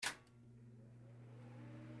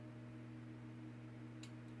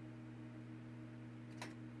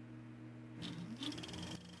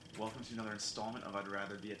welcome to another installment of I'd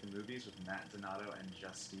Rather Be at the Movies with Matt Donato and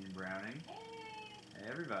Justine Browning. Hey! Hey,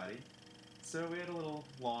 everybody. So we had a little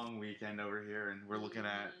long weekend over here, and we're looking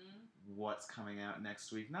at what's coming out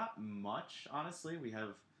next week. Not much, honestly. We have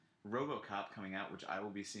RoboCop coming out, which I will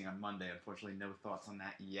be seeing on Monday. Unfortunately, no thoughts on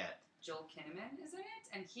that yet. Joel Kinnaman is in it,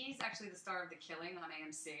 and he's actually the star of The Killing on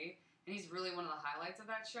AMC, and he's really one of the highlights of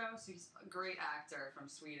that show, so he's a great actor from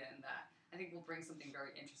Sweden that I think will bring something very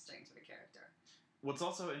interesting to the character. What's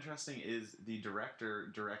also interesting is the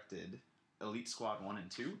director directed Elite Squad 1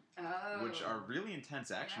 and 2, which are really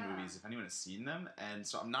intense action movies if anyone has seen them, and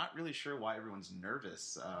so I'm not really sure why everyone's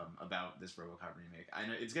nervous about this RoboCop remake. I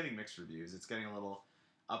know it's getting mixed reviews, it's getting a little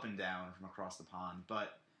up and down from across the pond,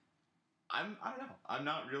 but I don't know.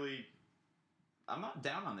 I'm not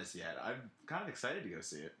down on this yet. I'm kind of excited to go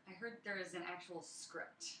see it. I heard there is an actual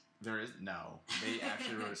script. There is? No. They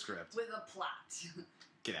actually wrote a script. With a plot.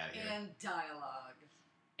 Get out of here. And dialogue.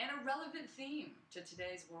 And a relevant theme to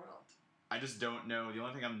today's world. I just don't know. The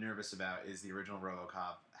only thing I'm nervous about is the original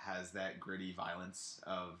RoboCop has that gritty violence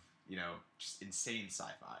of, just insane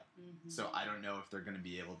sci-fi. Mm-hmm. So I don't know if they're going to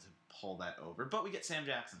be able to pull that over. But we get Sam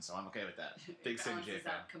Jackson, so I'm okay with that. Big Sam J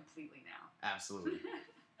fan. Out completely now. Absolutely.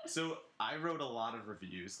 So I wrote a lot of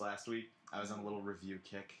reviews last week. I was on a little review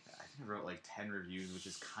kick. I think I wrote like 10 reviews, which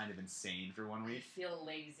is kind of insane for 1 week. I feel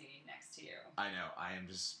lazy next to you. I know. I'm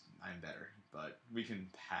better. But we can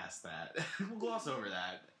pass that. We'll gloss over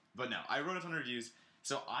that. But no, I wrote a ton of reviews.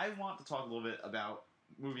 So I want to talk a little bit about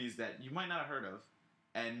movies that you might not have heard of.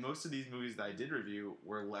 And most of these movies that I did review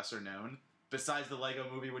were lesser known. Besides the Lego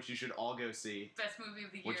movie, which you should all go see. Best movie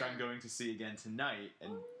of the year. Which I'm going to see again tonight.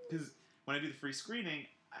 And because when I do the free screening,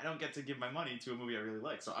 I don't get to give my money to a movie I really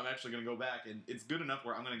like. So I'm actually going to go back, and it's good enough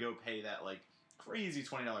where I'm going to go pay that crazy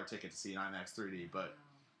 $20 ticket to see an IMAX 3D, but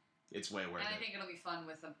it's way worth it. And I think it'll be fun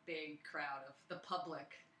with a big crowd of the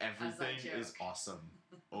public. Everything is awesome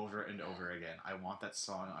over and over again. I want that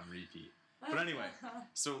song on repeat. But anyway,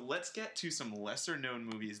 so let's get to some lesser-known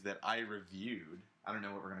movies that I reviewed. I don't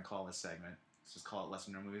know what we're going to call this segment. Let's just call it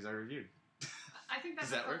Lesser-Known Movies I Reviewed. I think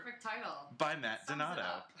that's a perfect title. By Matt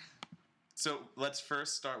Donato. So let's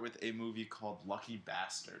first start with a movie called Lucky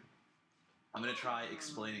Bastard. I'm going to try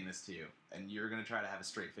explaining this to you, and you're going to try to have a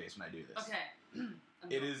straight face when I do this. Okay.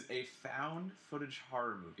 It is a found footage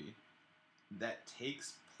horror movie that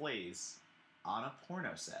takes place on a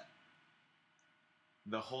porno set.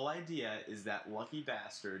 The whole idea is that Lucky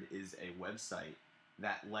Bastard is a website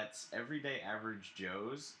that lets everyday average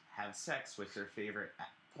Joes have sex with their favorite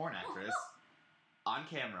porn actress on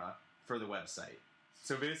camera for the website.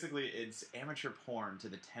 So basically, it's amateur porn to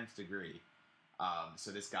the 10th degree. So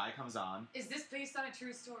this guy comes on. Is this based on a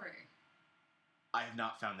true story? I have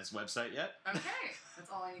not found this website yet. Okay, that's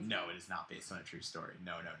all I need to know. No, it is not based on a true story.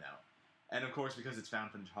 No. And of course, because it's found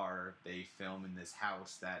footage horror, they film in this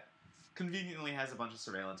house that conveniently has a bunch of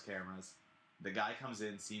surveillance cameras. The guy comes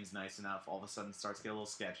in, seems nice enough, all of a sudden starts to get a little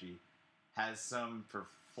sketchy, has some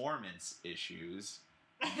performance issues.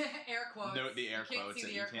 Air quotes. Note the air quotes.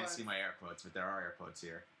 You can't see my air quotes, but there are air quotes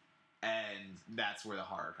here. And that's where the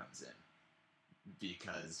horror comes in.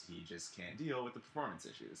 Because he just can't deal with the performance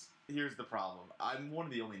issues. Here's the problem. I'm one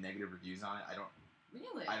of the only negative reviews on it. I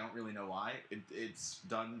don't really know why. It's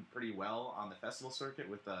done pretty well on the festival circuit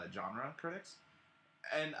with genre critics.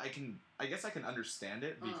 And I guess I can understand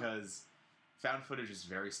it because found footage is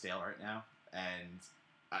very stale right now. And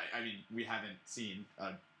I mean, we haven't seen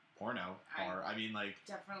a porno horror.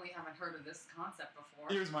 Definitely haven't heard of this concept before.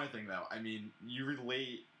 Here's my thing though. I mean, you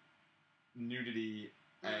relate nudity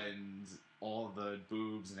and all the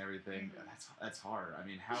boobs and everything. That's hard. I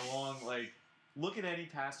mean, how long? Look at any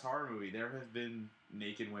past horror movie. There have been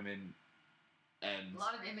naked women, and a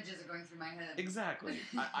lot of images are going through my head. Exactly.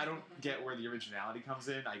 I don't get where the originality comes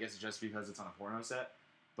in. I guess just because it's on a porno set.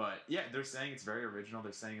 But yeah, they're saying it's very original.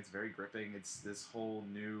 They're saying it's very gripping. It's this whole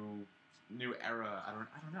new era. I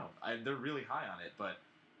don't know. They're really high on it, but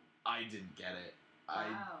I didn't get it.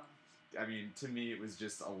 Wow. I mean, to me, it was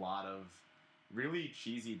just a lot of really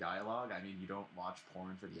cheesy dialogue. I mean, you don't watch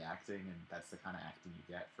porn for the acting, and that's the kind of acting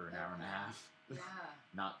you get for an hour and a half. Yeah.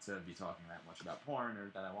 Not to be talking that much about porn or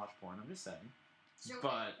that I watch porn, I'm just saying. So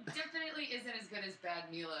but it definitely isn't as good as Bad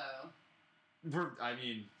Milo.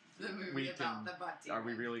 The movie about the butt demon. Are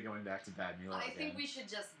we really going back to Bad Milo I again? think we should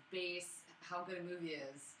just base how good a movie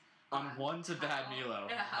is on Bad Milo.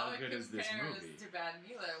 How good is this movie? To Bad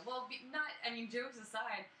Milo. Well, jokes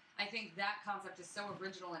aside, I think that concept is so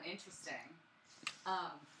original and interesting.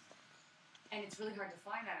 And it's really hard to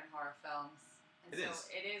find that in horror films. And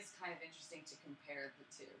it is kind of interesting to compare the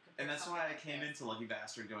two. And that's why I came into Lucky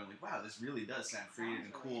Bastard going wow, this really does sound creative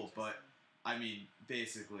and cool, but I mean,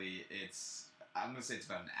 basically, I'm gonna say it's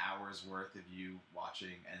about an hour's worth of you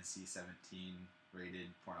watching NC-17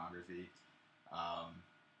 rated pornography.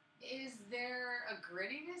 Is there a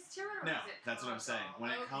grittiness to it, or No, is it that's what I'm saying.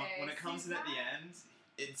 When it comes in at the that? end,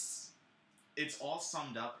 it's all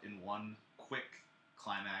summed up in one quick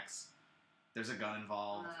climax. There's a gun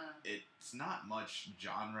involved. It's not much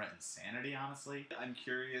genre insanity, honestly. I'm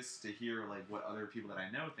curious to hear like what other people that I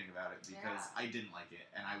know think about it because I didn't like it,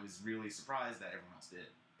 and I was really surprised that everyone else did.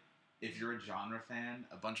 If you're a genre fan,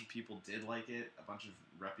 a bunch of people did like it. A bunch of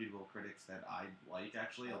reputable critics that I like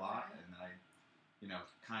actually a lot, and I,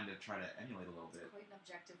 kind of try to emulate a little bit. It's quite an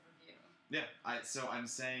objective review. Yeah, so I'm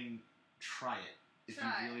saying try it if you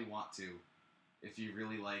really want to. If you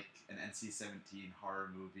really like an NC-17 horror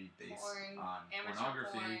movie based on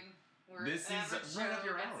pornography, this is right up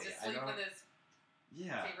your alley. To sleep with his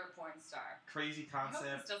favorite porn star. Crazy concept. I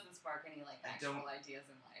hope this doesn't spark any actual ideas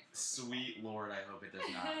in life. Sweet Lord, I hope it does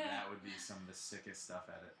not. That would be some of the sickest stuff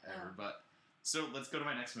ever. But so let's go to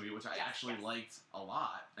my next movie, which I actually liked a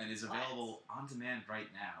lot and is available on demand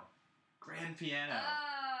right now. Grand Piano.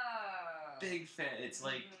 Oh. Big fan. It's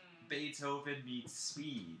like Beethoven meets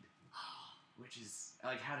Speed. Which is,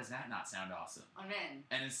 like, how does that not sound awesome? I'm in.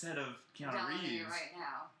 And instead of Keanu Reeves, right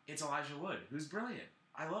now, it's Elijah Wood, who's brilliant.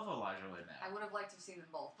 I love Elijah Wood now. I would have liked to have seen them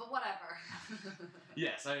both, but whatever.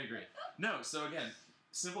 Yes, I agree. No, so again,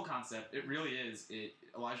 simple concept. It really is.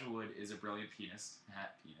 Elijah Wood is a brilliant pianist.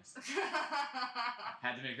 Had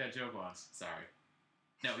to make that joke once. Sorry.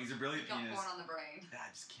 No, he's a brilliant pianist. Got corn on the brain. I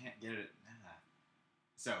just can't get it.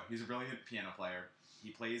 So, he's a brilliant piano player.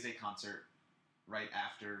 He plays a concert right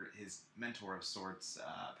after his mentor of sorts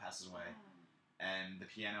passes away. And the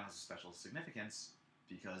piano has a special significance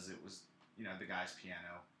because it was, the guy's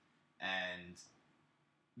piano. And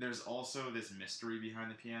there's also this mystery behind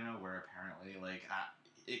the piano where apparently, like,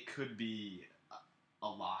 it could be a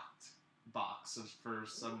locked box for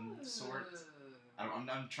some sort.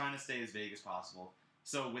 I'm trying to stay as vague as possible.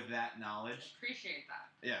 So with that knowledge... Appreciate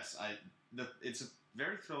that. Yes, it's a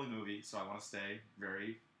very thrilling movie, so I want to stay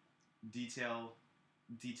very detailless.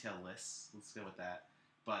 Let's go with that.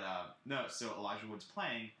 But no, so Elijah Wood's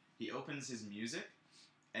playing. He opens his music,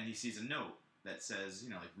 and he sees a note that says,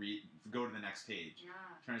 go to the next page. Yeah.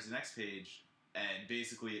 Turns to the next page, and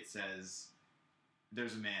basically it says,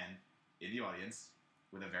 there's a man in the audience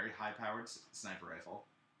with a very high-powered sniper rifle,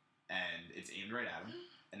 and it's aimed right at him.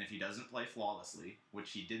 And if he doesn't play flawlessly,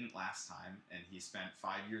 which he didn't last time, and he spent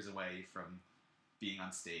 5 years away from being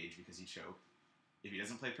on stage because he choked, if he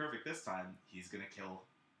doesn't play perfect this time, he's going to kill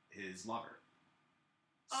his lover.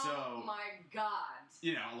 Oh my god.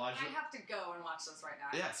 Elijah... I have to go and watch this right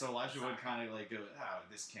now. Yeah, so Elijah Wood kind of goes, oh,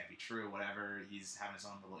 this can't be true, whatever. He's having his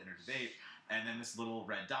own little inner debate, and then this little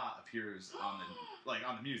red dot appears on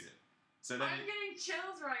the music. So then I'm getting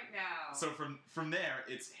chills right now. So from there,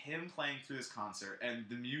 it's him playing through this concert, and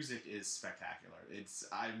the music is spectacular.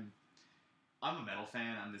 I'm a metal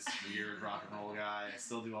fan. I'm this weird rock and roll guy. I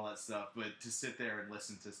still do all that stuff, but to sit there and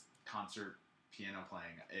listen to concert piano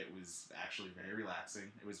playing, it was actually very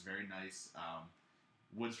relaxing. It was very nice.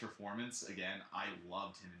 Wood's performance, again, I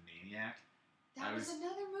loved him in Maniac. That was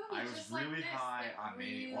another movie. I was just really like high on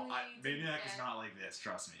Maniac. Well, Maniac is is not like this.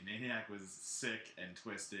 Trust me. Maniac was sick and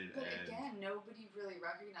twisted. But again, nobody really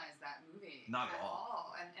recognized that movie. Not at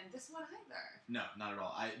all. And this one either. No, not at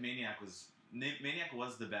all. Maniac was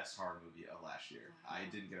the best horror movie of last year. Wow. I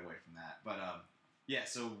didn't get away from that. But yeah.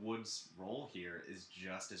 So Wood's role here is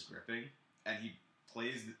just as gripping, and he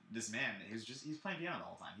plays this man. He's playing piano the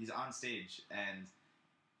whole time. He's on stage and.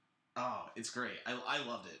 Oh, it's great. I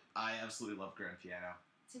loved it. I absolutely love Grand Piano.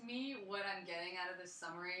 To me, what I'm getting out of this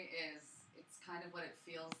summary is it's kind of what it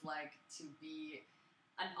feels like to be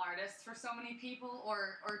an artist for so many people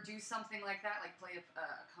or do something like that, like play a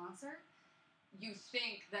concert. You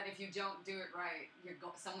think that if you don't do it right,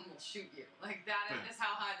 someone will shoot you. Like, that is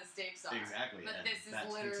how high the stakes are. Exactly. But this is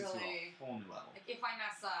literally... a whole new level. Like, if I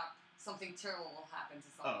mess up, something terrible will happen to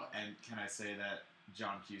someone. Oh, and can I say that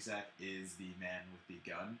John Cusack is the man with the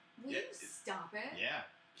gun? Will you stop it? Yeah.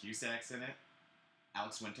 Cusack's in it.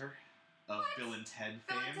 Alex Winter of Bill and Ted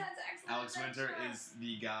fame. Bill and Ted's excellent. Alex Winter is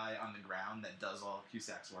the guy on the ground that does all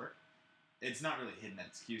Cusack's work. It's not really hidden that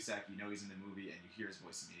it's Cusack. You know he's in the movie, and you hear his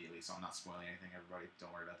voice immediately, so I'm not spoiling anything, everybody.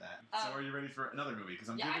 Don't worry about that. So are you ready for another movie? Because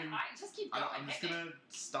I just keep going. I'm just going to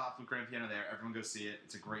stop with Grand Piano there. Everyone go see it.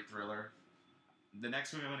 It's a great thriller. The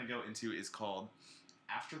next movie I'm going to go into is called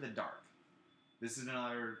After the Dark. I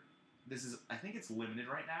think it's limited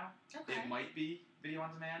right now. Okay. It might be video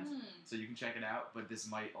on demand, so you can check it out, but this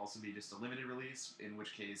might also be just a limited release, in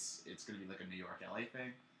which case it's going to be like a New York, LA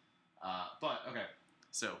thing. But, okay,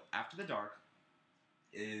 so After the Dark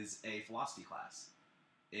is a philosophy class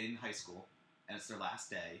in high school, and it's their last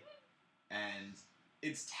day, and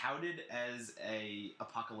it's touted as a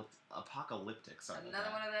apocalyptic. Sorry,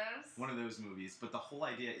 Another one of those. one of those movies. But the whole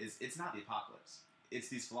idea is it's not the apocalypse. It's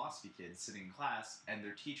these philosophy kids sitting in class, and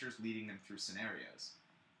their teachers leading them through scenarios.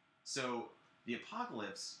 So the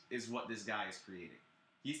apocalypse is what this guy is creating.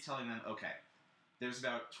 He's telling them, okay, there's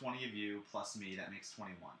about 20 of you plus me, that makes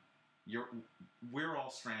 21. We're all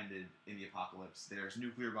stranded in the apocalypse. There's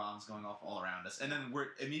nuclear bombs going off all around us, and then we're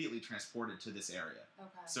immediately transported to this area. Okay.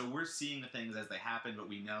 So we're seeing the things as they happen, but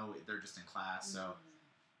we know they're just in class. So,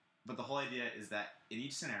 but the whole idea is that in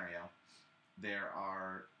each scenario, there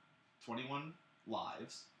are 21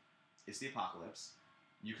 lives. It's the apocalypse.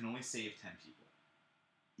 You can only save 10 people.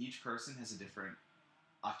 Each person has a different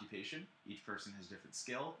occupation. Each person has a different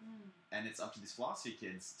skill, and it's up to these philosophy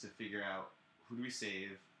kids to figure out who do we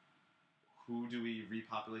save. Who do we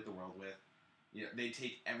repopulate the world with? You know, they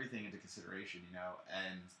take everything into consideration, you know,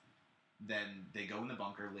 and then they go in the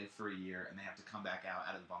bunker, live for a year, and they have to come back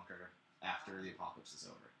out of the bunker after the apocalypse is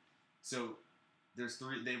over. So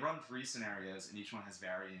they run 3 scenarios, and each one has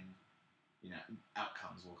varying, you know,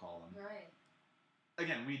 outcomes, we'll call them. Right.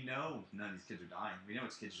 Again, we know none of these kids are dying. We know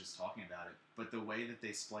it's kids just talking about it. But the way that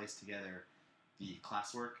they splice together the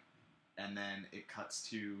classwork, and then it cuts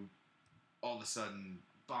to all of a sudden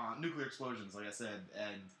nuclear explosions, like I said,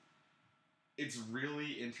 and it's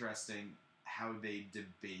really interesting how they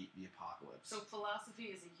debate the apocalypse. So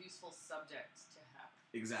philosophy is a useful subject to have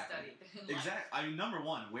Exactly. studied in life. Exactly. I mean, number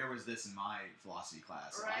one, where was this in my philosophy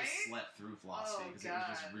class? Right? I slept through philosophy because it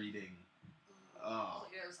was just reading.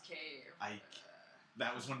 Plato's Cave.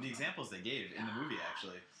 That was one of the examples they gave in the movie,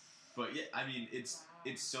 actually. But yeah, I mean, it's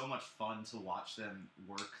so much fun to watch them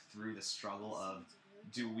work through the struggle of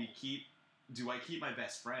do I keep my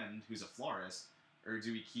best friend who's a florist, or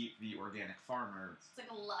do we keep the organic farmer? It's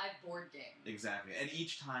like a live board game. Exactly. And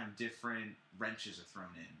each time different wrenches are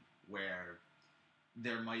thrown in, where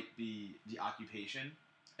there might be the occupation,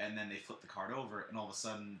 and then they flip the card over, and all of a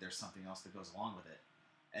sudden there's something else that goes along with it.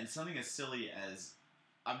 And something as silly as,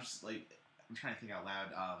 I'm trying to think out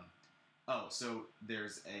loud, so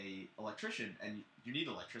there's a electrician, and you need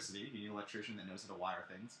electricity, you need an electrician that knows how to wire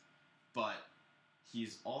things, but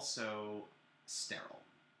he's also sterile.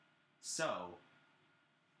 So,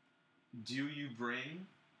 do you bring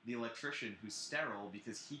the electrician who's sterile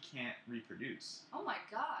because he can't reproduce? Oh my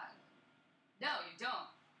god. No, you don't.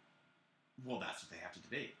 Well, that's what they have to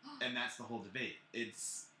debate. And that's the whole debate.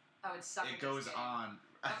 I would suck. It goes on.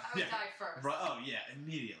 I would die first. Oh, yeah,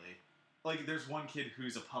 immediately. Like, there's one kid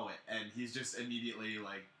who's a poet, and he's just immediately,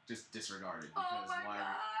 like, just disregarded. Because oh my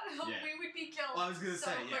god! Yeah. We would be killed Well, I was gonna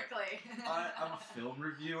so say, yeah. quickly. I'm a film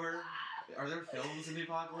reviewer. Are there films in the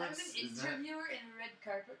apocalypse? I'm an interviewer and a red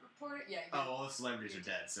carpet reporter. Yeah. Oh, well, the celebrities are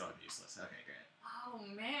dead, so I'm useless. Okay, great. Oh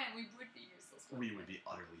man, we would be useless. We would be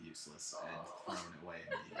utterly useless and thrown away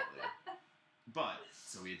immediately. But,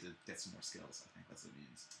 so we had to get some more skills, I think that's what it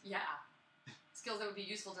means. Yeah. Skills that would be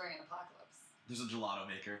useful during an apocalypse. There's a gelato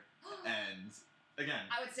maker, and again...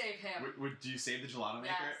 I would save him. Do you save the gelato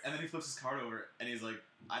maker? Yes. And then he flips his card over, and he's like,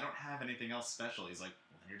 I don't have anything else special. He's like,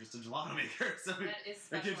 well, then you're just a gelato maker. So that is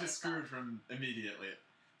the kid special just screwed from immediately.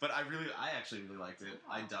 But I actually really liked it.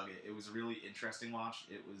 Oh. I dug it. It was a really interesting watch.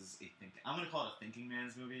 It was I'm going to call it a thinking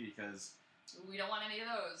man's movie because... We don't want any of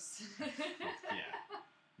those. Yeah.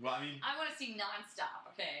 Well, I mean... I want to see nonstop,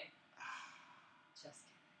 okay? Just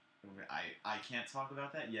kidding. I can't talk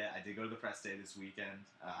about that yet. I did go to the press day this weekend.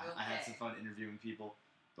 I had some fun interviewing people,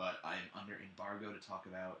 but I'm under embargo to talk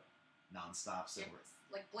about nonstop. So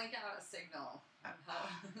like blink out a signal.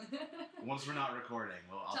 Once we're not recording,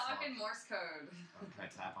 I'll talk. In Morse code. Can I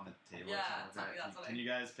tap on the table? Yeah, Can you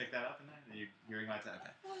guys pick that up in there? Are you hearing my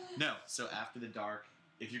tap? Okay. No. So After the Dark,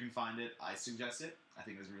 if you can find it, I suggest it. I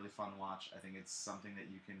think it was a really fun watch. I think it's something that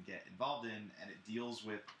you can get involved in, and it deals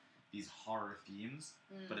with these horror themes,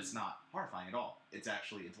 but it's not horrifying at all. It's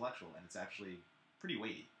actually intellectual, and it's actually pretty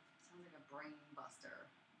weighty. Sounds like a brain buster.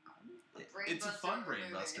 It's a fun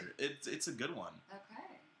brain buster. It's a good one.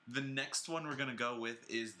 Okay. The next one we're gonna go with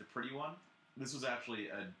is The Pretty One. This was actually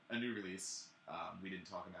a new release. We didn't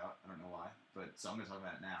talk about. I don't know why, so I'm gonna talk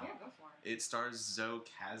about it now. Yeah, go for it. It stars Zoe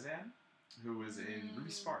Kazan, who was in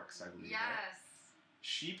Ruby Sparks, I believe. Yes. Right?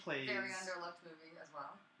 She plays very underloved movie as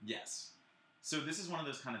well. Yes. So this is one of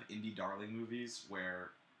those kind of indie darling movies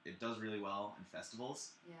where it does really well in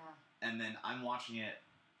festivals. Yeah. And then I'm watching it.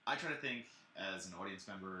 I try to think as an audience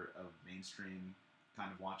member of mainstream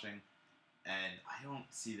kind of watching, and I don't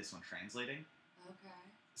see this one translating. Okay.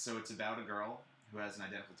 So it's about a girl who has an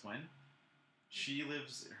identical twin.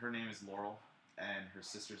 Her name is Laurel, and her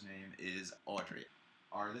sister's name is Audrey.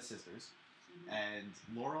 are the sisters, Mhm. and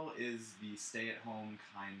Laurel is the stay-at-home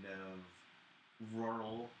kind of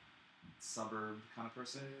rural suburb kind of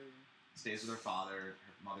person. Stays with her father. Her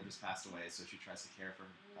mother just passed away, so she tries to care for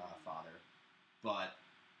her father. But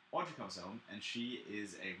Audrey comes home, and she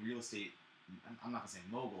is a real estate, I'm not going to say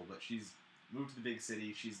mogul, but she's moved to the big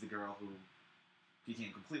city. She's the girl who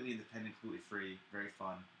became completely independent, completely free, very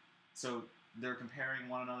fun. So they're comparing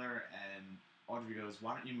one another, and Audrey goes,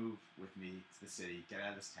 why don't you move with me to the city, get out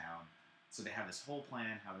of this town? So they have this whole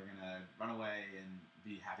plan, how they're going to run away and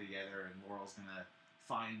be happy together, and Laurel's going to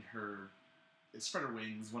find her, spread her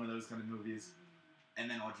wings, one of those kind of movies, and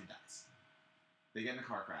then Audrey dies. They get in a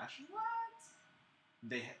car crash. What?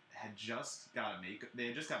 They had just got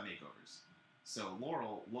makeovers. So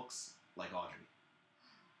Laurel looks like Audrey.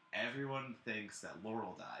 Everyone thinks that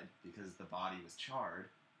Laurel died because the body was charred,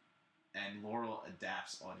 and Laurel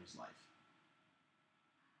adapts Audrey's life.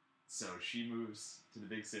 So she moves to the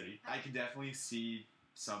big city. I can definitely see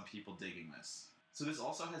some people digging this. So this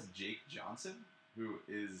also has Jake Johnson, who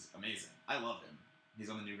is amazing. I love him. He's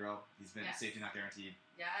on The New Girl. He's been Safety Not Guaranteed.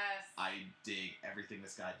 Yes. I dig everything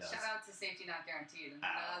this guy does. Shout out to Safety Not Guaranteed.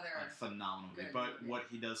 Another phenomenal movie. good But movie. what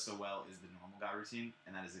he does so well is the normal guy routine,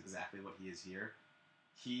 and that is exactly what he is here.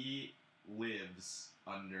 He lived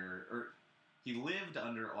under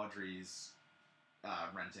Audrey's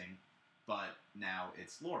renting, but now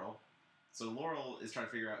it's Laurel. So Laurel is trying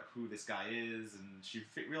to figure out who this guy is, and she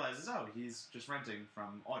realizes, oh, he's just renting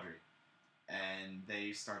from Audrey. And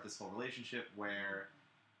they start this whole relationship where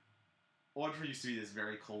Audrey used to be this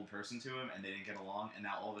very cold person to him, and they didn't get along, and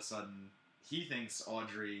now all of a sudden he thinks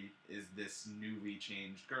Audrey is this newly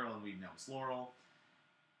changed girl, and we know it's Laurel.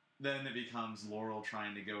 Then it becomes Laurel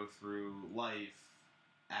trying to go through life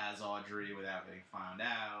as Audrey without getting found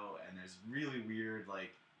out, and there's really weird,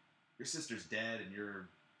 like, your sister's dead, and you're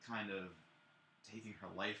kind of taking her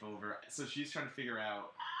life over. So she's trying to figure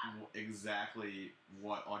out exactly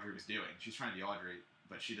what Audrey was doing. She's trying to be Audrey,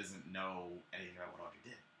 but she doesn't know anything about what Audrey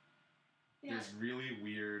did. Yeah. There's really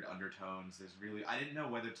weird undertones. I didn't know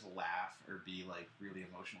whether to laugh or be, like, really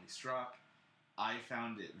emotionally struck. I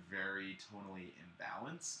found it very tonally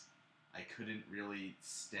imbalanced. I couldn't really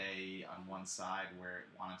stay on one side where it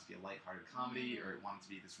wanted to be a lighthearted comedy or it wanted to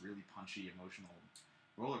be this really punchy, emotional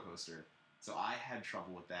roller coaster. So I had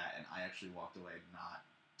trouble with that, and I actually walked away not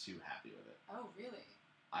too happy with it. Oh, really?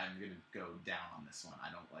 I'm going to go down on this one. I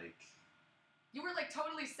don't like... You were, like,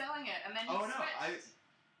 totally selling it, and then you switched.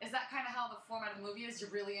 Is that kind of how the format of the movie is? You're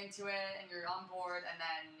really into it, and you're on board, and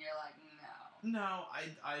then you're like, no. No,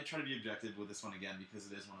 I try to be objective with this one again because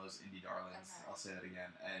it is one of those indie darlings. Okay. I'll say that again.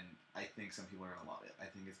 And I think some people are going to love it. I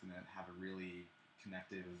think it's going to have a really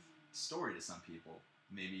connective story to some people.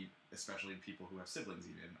 Maybe especially people who have siblings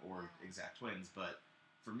even, or exact twins. But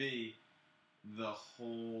for me, the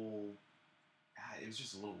whole... it was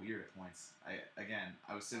just a little weird at points.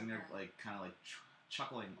 I was sitting there like kind of like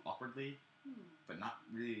chuckling awkwardly, but not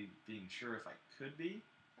really being sure if I could be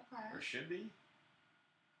or should be.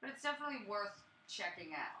 But it's definitely worth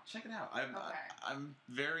checking out. Check it out. I'm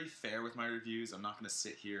very fair with my reviews. I'm not going to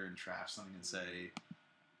sit here and trash something and say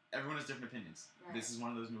everyone has different opinions. Right. This is one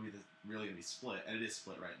of those movies that's really going to be split, and it is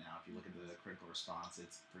split right now. If you look at the critical response,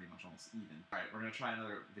 it's pretty much almost even. All right, we're going to try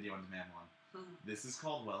another video on demand one. This is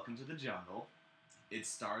called Welcome to the Jungle. It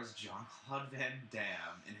stars Jean-Claude Van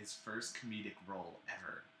Damme in his first comedic role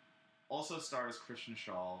ever. Also stars Christian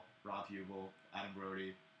Shaw, Rob Hubel, Adam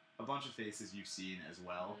Brody, a bunch of faces you've seen as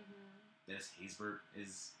well. Dennis Haysbert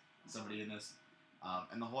is somebody in this.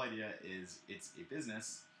 And the whole idea is it's a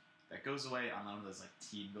business that goes away on one of those like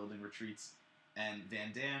team building retreats. And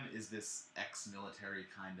Van Damme is this ex-military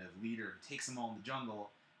kind of leader who takes them all in the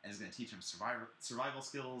jungle and is going to teach them survival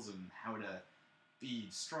skills and how to be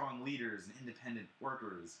strong leaders and independent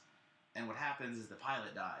workers. And what happens is the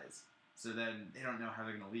pilot dies. So then they don't know how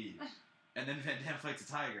they're going to lead. And then Van Damme fights a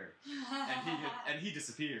tiger, and he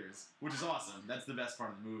disappears, which is awesome. That's the best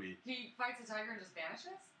part of the movie. He fights a tiger and just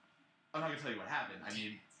vanishes? I'm not going to tell you what happened. I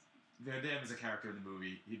mean, Van Damme is a character in the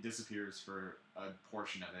movie. He disappears for a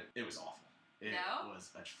portion of it. It was awful. It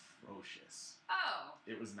was atrocious. Oh.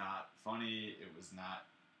 It was not funny. It was not...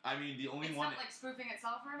 I mean, the only it's one... It's not, like, spoofing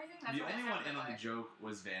itself or anything? That's the only one in on like. the joke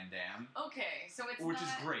was Van Damme. Okay, so it's which is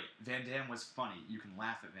great. Van Damme was funny. You can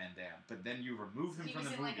laugh at Van Damme. But then you remove him from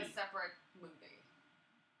the movie. He was in, like, a separate movie.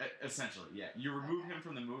 Essentially, yeah. You remove him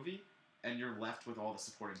from the movie, and you're left with all the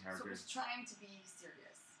supporting characters. So it was trying to be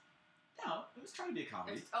serious. No, it was trying to be a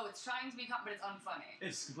comedy. It's trying to be but it's unfunny.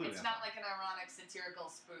 It's completely It's not like an ironic, satirical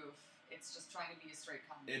spoof. It's just trying to be a straight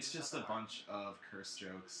comedy. It's just a bunch of curse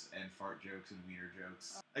jokes and fart jokes and wiener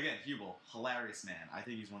jokes. Again, Hubel, hilarious man. I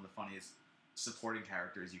think he's one of the funniest supporting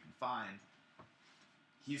characters you can find.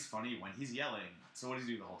 He's funny when he's yelling. So what does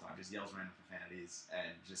he do the whole time? Just yells random profanities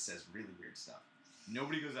and just says really weird stuff.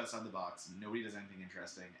 Nobody goes outside the box. Nobody does anything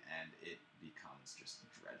interesting, and it becomes just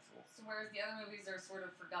dreadful. So whereas the other movies are sort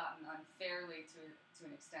of forgotten unfairly to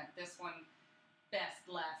an extent, this one best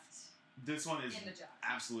left. This one is in the dark.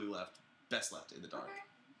 absolutely best left in the dark. Okay.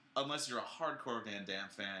 Unless you're a hardcore Van Damme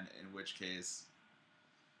fan, in which case,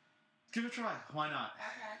 give it a try. Why not?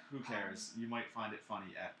 Okay. Who cares? You might find it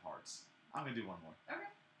funny at parts. I'm gonna do one more. Okay.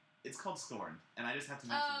 It's called Scorn, and I just have to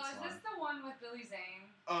mention Oh, this is one. this the one with Billy Zane?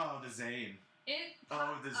 Oh, the Zane. It Oh,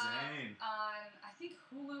 popped the up Zane. on, I think,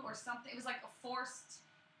 Hulu or something. It was like a forced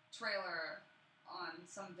trailer on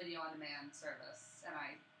some video on demand service, and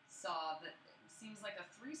I saw that it seems like a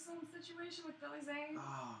threesome situation with Billy Zane.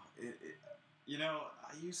 Oh,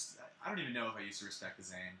 I don't even know if I used to respect the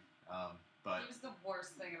Zane, but He was the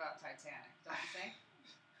worst thing about Titanic, don't you think?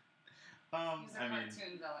 He was a I mean,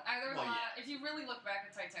 cartoon villain. There was well, a lot. If you really look back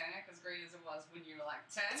at Titanic, as great as it was when you were like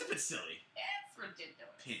 10, it's a bit silly. it's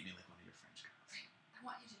ridiculous. Paint me like one of your French girls. I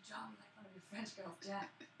want you to draw me like one of your French girls, Jack.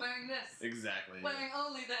 Wearing this. Exactly. Wearing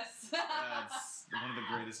only this. That's one of the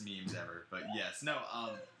greatest memes ever. But yes, no.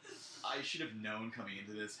 I should have known coming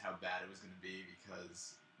into this how bad it was going to be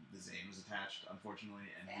because the Zane was attached, unfortunately,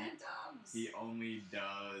 and Phantoms. he only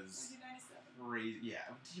does 1997. crazy. Yeah,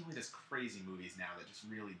 he only does crazy movies now that just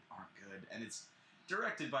really aren't good, and it's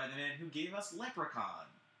directed by the man who gave us Leprechaun.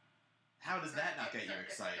 How does that not get you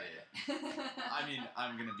excited? I mean,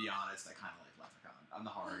 I'm gonna be honest. I kind of like Leprechaun. I'm the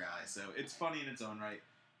horror guy, so it's funny in its own right.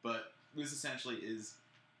 But this essentially is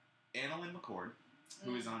Annalyn McCord,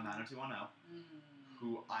 who is on 90210,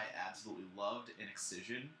 who I absolutely loved in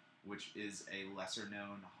Excision, which is a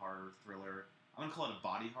lesser-known horror thriller. I'm gonna call it a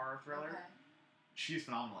body horror thriller. Okay. She's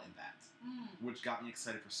phenomenal in that, which got me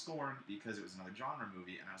excited for Scorn because it was another genre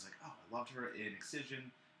movie, and I was like, oh, I loved her in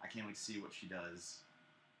Excision. I can't wait to see what she does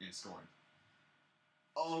in Scorn.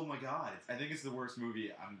 Oh my god, I think it's the worst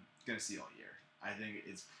movie I'm gonna see all year. I think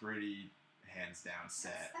it's pretty hands down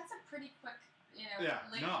set. That's a pretty quick, Yeah,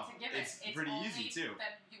 link no, to give it. it's pretty only easy, too.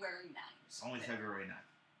 February 9th. It's only February 9th.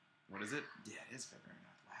 What is it? Yeah, it is February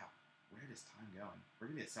 9th. Wow, where is time going? We're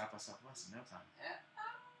gonna be at South by Southwest in no time.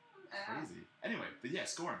 Crazy. Anyway, but yeah,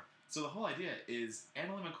 Scorn. So the whole idea is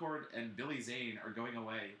Annalyn McCord and Billy Zane are going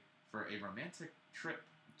away for a romantic trip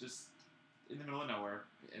just in the middle of nowhere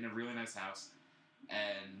in a really nice house,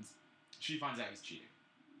 and she finds out he's cheating.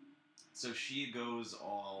 So she goes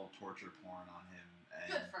all torture porn on him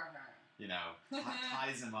and Good for her.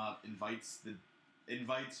 ties him up, invites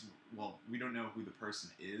well, we don't know who the person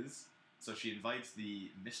is, so she invites the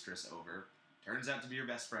mistress over. Turns out to be her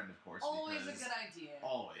best friend, of course. Always a because good idea.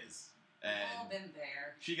 Always. We've all And been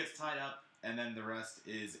there. she gets tied up, and then the rest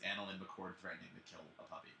is Annalyn McCord threatening to kill a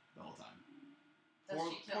puppy the whole time. Does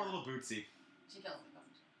she kill poor him? little Bootsy. She kills him,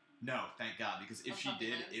 doesn't she? No, thank God, because if A she puppy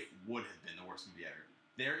did, lives? it would have been the worst movie ever.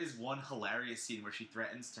 There is one hilarious scene where she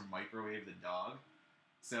threatens to microwave the dog.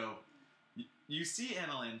 So, you see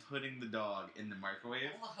Annalyn putting the dog in the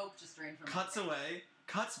microwave, All the hope just drained from cuts my face. away,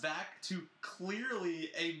 cuts back to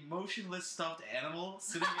clearly a motionless stuffed animal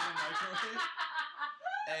sitting in a microwave,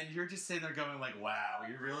 and you're just sitting there going like, wow,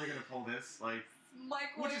 you're really going to pull this? Like,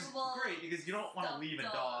 which is great, because you don't want to stuffed leave a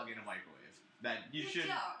dog in a microwave. That you should...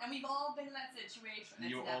 don't, and we've all been in that situation.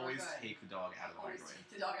 It's You never always good. take the dog out of the Always microwave.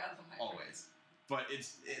 take the dog out of the microwave. Always. But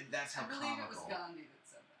that's how I believe comical. it was Gandhi that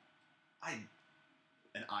said that.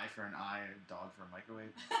 An eye for an eye, a dog for a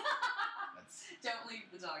microwave. That's... Don't leave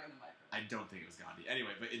the dog in the microwave. I don't think it was Gandhi.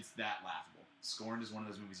 Anyway, but it's that laughable. Scorned is one of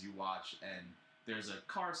those movies you watch, and there's a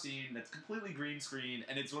car scene that's completely green screen,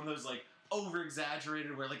 and it's one of those, like,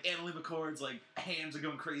 over-exaggerated where, like, Annalyn McCord's, like, hands are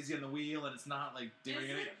going crazy on the wheel, and it's not, like, doing Is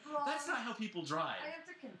anything. it wrong? That's not how people drive. I have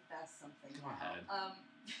to confess something. Go now. ahead.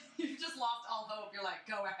 You've just lost all hope. You're like,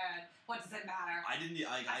 go ahead. What does it matter? I didn't.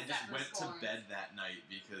 I just Except for went to Scorn. bed that night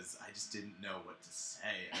because I just didn't know what to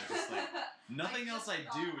say. I was just like, nothing else I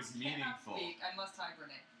just do thought, is I cannot meaningful. speak. I must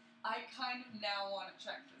hibernate. I kind of now want to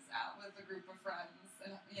check this out with a group of friends,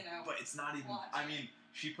 and But it's not even. Watch I it. mean,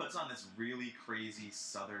 she puts on this really crazy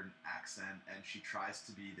Southern accent, and she tries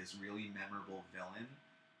to be this really memorable villain,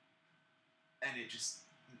 and it just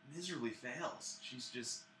miserably fails. She's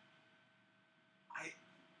just.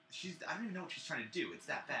 I don't even know what she's trying to do. It's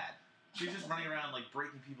that bad. She's just running around like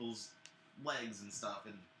breaking people's legs and stuff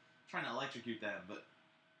and trying to electrocute them, but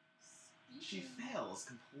she fails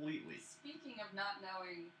completely. Speaking of not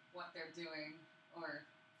knowing what they're doing or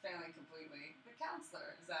failing completely, The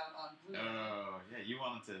Counselor is out on Blu-ray. Oh, yeah, you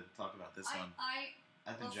wanted to talk about this one.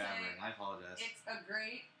 I've been will jabbering. say I apologize. It's a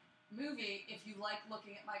great movie if you like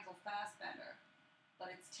looking at Michael Fassbender. but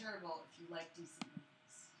it's terrible if you like DC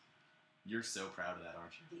movies. You're so proud of that,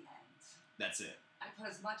 aren't you? The end. That's it. I put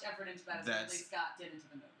as much effort into that as That's- Ridley Scott did into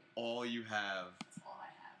the movie. All you have That's all I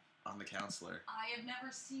have. on The Counselor. I have never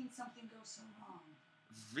seen something go so wrong.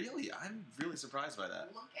 Really? I'm really surprised by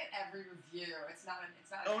that. Look at every review. It's not.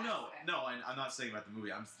 Oh, an no. accident. No, I'm not saying about the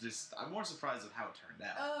movie. I'm more surprised at how it turned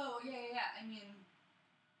out. Oh yeah. I mean,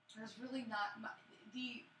 there's really not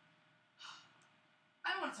the.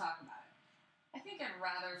 I don't want to talk about it. I think I'd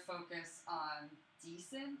rather focus on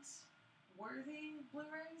decent, worthy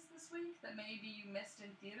Blu-rays this week that maybe you missed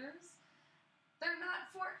in theaters. They're not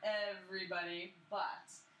for everybody, but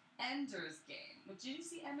Ender's Game. Did you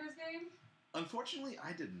see Ender's Game? Unfortunately,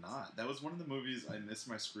 I did not. That was one of the movies I missed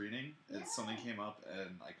my screening. Yeah. Something came up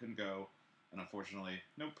and I couldn't go. And unfortunately,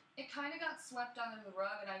 nope. It kind of got swept under the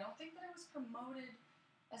rug, and I don't think that it was promoted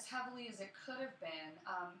as heavily as it could have been.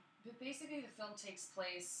 But basically, the film takes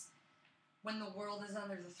place when the world is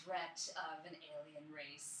under the threat of an alien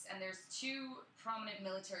race. And there's two prominent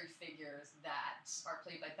military figures that are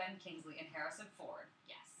played by Ben Kingsley and Harrison Ford.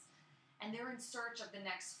 Yes. And they're in search of the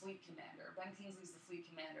next fleet commander. Ben Kingsley's the fleet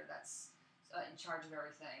commander that's in charge of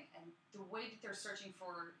everything. And the way that they're searching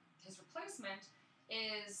for his replacement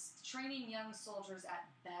is training young soldiers at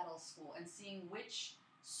battle school and seeing which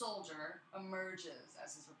soldier emerges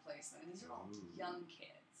as his replacement. And these are all young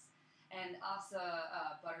kids. And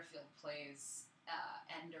Asa Butterfield plays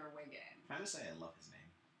Ender Wiggin. Can I just say I love his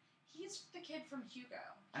name? He's the kid from Hugo.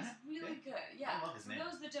 I He's know. really good. Yeah. I love his For name.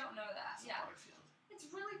 those that don't know that, It's yeah. Butterfield.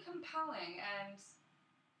 It's really compelling, and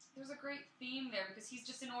there's a great theme there because he's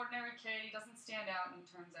just an ordinary kid. He doesn't stand out, and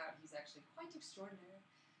it turns out he's actually quite extraordinary.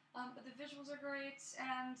 But the visuals are great,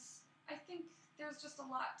 and I think there's just a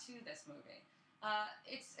lot to this movie.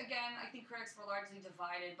 It's, again, I think critics were largely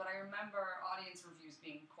divided, but I remember audience reviews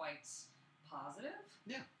being quite positive.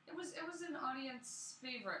 Yeah. It was an audience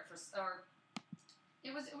favorite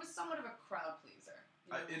it was somewhat of a crowd pleaser.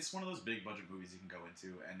 You know? It's one of those big budget movies you can go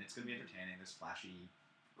into, and it's going to be entertaining. There's flashy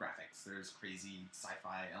graphics. There's crazy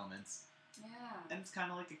sci-fi elements. Yeah. And it's kind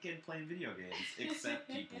of like a kid playing video games, except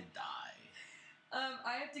people die.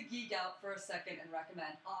 I have to geek out for a second and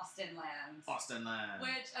recommend Austin Lands. Austin Land.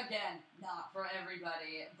 Which, again, not for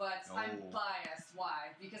everybody, but I'm biased.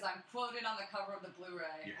 Why? Because I'm quoted on the cover of the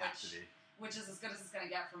Blu-ray, You have to be. which is as good as it's going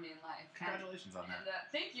to get for me in life. Congratulations on that.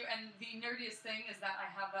 And, thank you. And the nerdiest thing is that I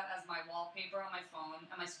have that as my wallpaper on my phone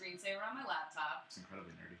and my screensaver on my laptop. It's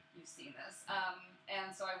incredibly nerdy. You've seen this.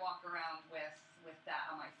 And so I walk around with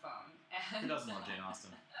that on my phone. And, Who doesn't love Jane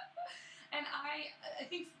Austen? And I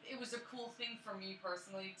think it was a cool thing for me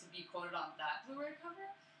personally to be quoted on that Blu-ray cover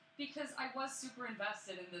because I was super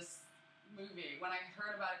invested in this movie. When I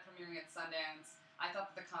heard about it premiering at Sundance, I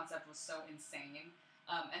thought that the concept was so insane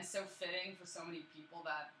and so fitting for so many people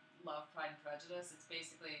that love Pride and Prejudice. It's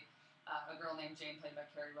basically a girl named Jane, played by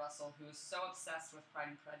Kerry Russell, who is so obsessed with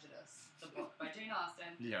Pride and Prejudice, the book by Jane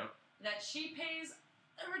Austen, Yep. that she pays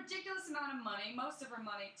a ridiculous amount of money, most of her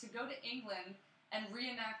money, to go to England and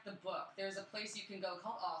reenact the book. There's a place you can go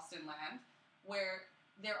called Austin Land, where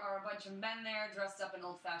there are a bunch of men there dressed up in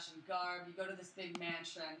old-fashioned garb. You go to this big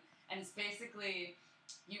mansion, and it's basically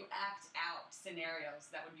you act out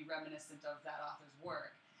scenarios that would be reminiscent of that author's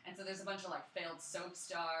work. And so there's a bunch of like failed soap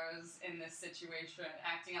stars in this situation,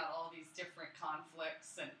 acting out all these different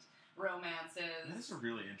conflicts and romances. That is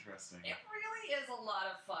really interesting. It really is a lot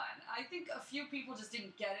of fun. I think a few people just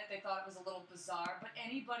didn't get it. They thought it was a little bizarre. But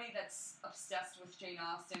anybody that's obsessed with Jane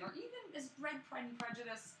Austen or even has read Pride and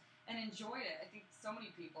Prejudice and enjoyed it, I think so many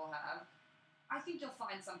people have, I think you'll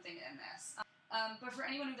find something in this. But for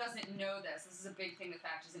anyone who doesn't know this is a big thing that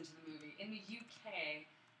factors into the movie. In the UK,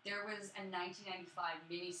 there was a 1995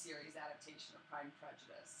 miniseries adaptation of Pride and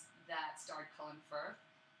Prejudice that starred Colin Firth.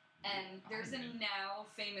 And there's a now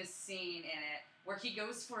famous scene in it where he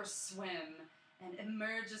goes for a swim and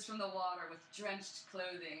emerges from the water with drenched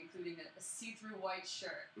clothing, including a see-through white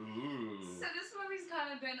shirt. Ooh. So this movie's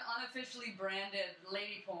kind of been unofficially branded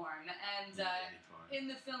lady porn. And in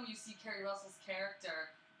the film, you see Kerry Russell's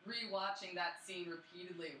character rewatching that scene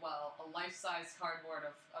repeatedly while a life-size cardboard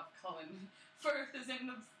of Colin Firth is in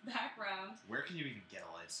the background. Where can you even get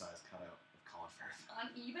a life-size cutout of Colin Firth? On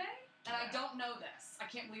eBay? And I don't know this. I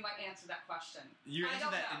can't believe I answered that question. You answered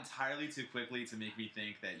that know. entirely too quickly to make me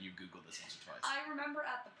think that you Googled this once or twice. I remember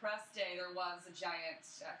at the press day there was a giant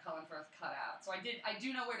Colin Firth cutout. So I do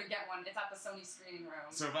know where to get one. It's at the Sony screening room.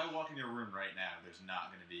 So if I walk in your room right now, there's not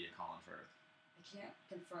going to be a Colin Firth. I can't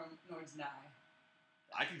confirm nor deny.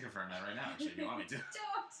 I can confirm that right now, actually. Do you want me to?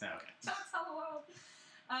 Don't! No, okay. Don't tell the world.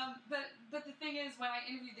 But the thing is, when I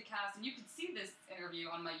interviewed the cast, and you can see this interview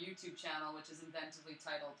on my YouTube channel, which is inventively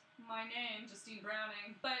titled "My Name, Justine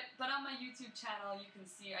Browning." But on my YouTube channel, you can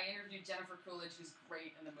see I interviewed Jennifer Coolidge, who's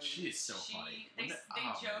great in the movie. She is so funny. They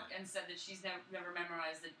joke and said that she's never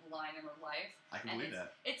memorized a line in her life. I can believe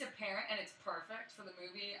that. It's apparent and it's perfect for the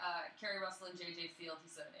movie. Kerry Russell and J.J. Field,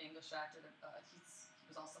 he's an English actor. He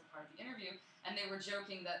was also part of the interview, and they were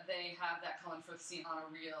joking that they have that Colin Firth scene on a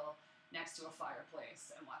reel next to a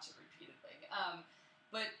fireplace and watch it repeatedly.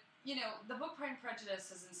 But, you know, the book Pride and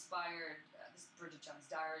Prejudice has inspired this Bridget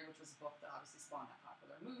Jones' Diary, which was a book that obviously spawned that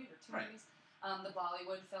popular movie. There are two movies. The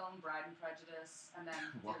Bollywood film Bride and Prejudice, and then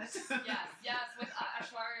yes, with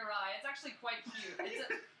Aishwarya Rai. It's actually quite cute.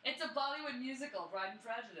 It's a Bollywood musical, Bride and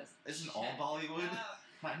Prejudice. Isn't all Bollywood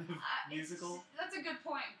kind of musical? That's a good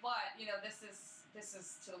point, but you know, this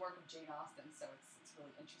is to the work of Jane Austen, so it's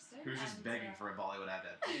really interesting. Who's just begging for a Bollywood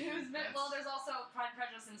adaptation? Well, there's also Pride and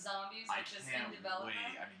Prejudice and Zombies, which is in development.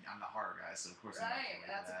 I mean, I'm the horror guy, so of course I'm right.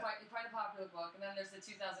 That's quite a popular book. And then there's the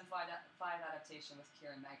 2005 adaptation with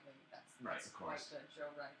Keira Knightley. That's of course. Quite good.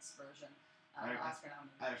 Joe Wright's version. Oscar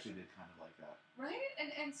nominated. I actually did kind of like that. Right?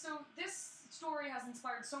 And so this story has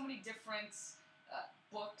inspired so many different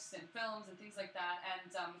books and films and things like that.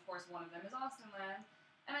 And of course, one of them is Austenland.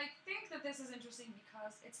 And I think that this is interesting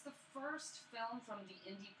because it's the first film from the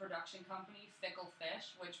indie production company Fickle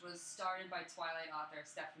Fish, which was started by Twilight author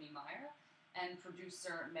Stephenie Meyer and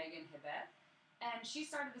producer Megan Hibbett. And she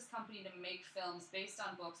started this company to make films based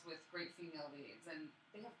on books with great female leads, and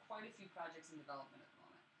they have quite a few projects in development at the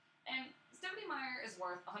moment. And Stephenie Meyer is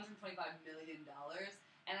worth $125 million,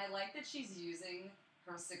 and I like that she's using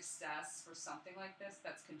her success for something like this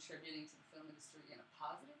that's contributing to the film industry in a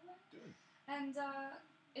positive way. Good. And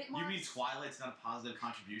you mean Twilight's not a positive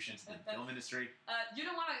contribution to the film industry? You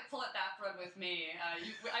don't want to pull at that thread with me.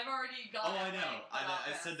 I've already gone. Oh, I know.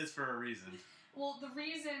 I said this for a reason. Well, the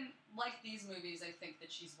reason, like these movies, I think that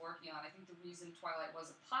she's working on, I think the reason Twilight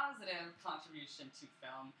was a positive contribution to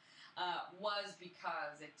film was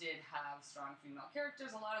because it did have strong female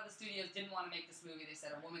characters. A lot of the studios didn't want to make this movie. They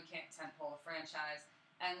said a woman can't tentpole a franchise.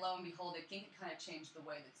 And lo and behold, I think it kind of changed the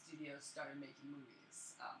way that studios started making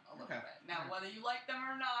movies a little bit. Now, whether you like them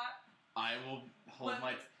or not, I will hold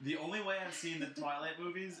my... The only way I've seen the Twilight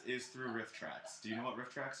movies is through riff tracks. Do you know what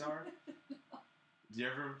riff tracks are? No. Do you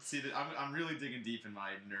ever see the... I'm really digging deep in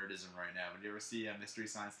my nerdism right now. But do you ever see Mystery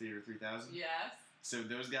Science Theater 3000? Yes. So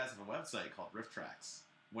those guys have a website called Riff Tracks.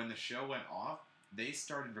 When the show went off, they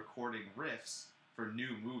started recording riffs for new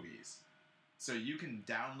movies. So you can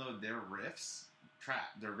download their riff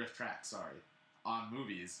tracks, on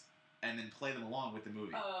movies, and then play them along with the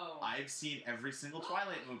movie. Oh. I've seen every single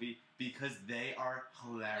Twilight movie because they are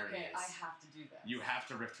hilarious. Okay, I have to do that. You have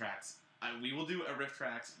to riff tracks. We will do a riff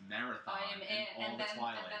tracks marathon. I am in, and then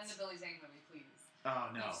the Billy Zane movie, please.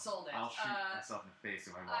 Oh no! You've sold it. I'll shoot myself in the face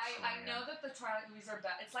if I watch them. I know that the Twilight movies are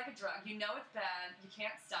bad. It's like a drug. You know it's bad. You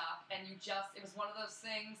can't stop, and you just. It was one of those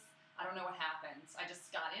things. I don't know what happened. I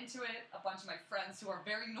just got into it. A bunch of my friends who are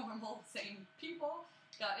very normal, sane people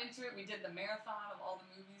got into it. We did the marathon of all the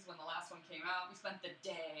movies when the last one came out. We spent the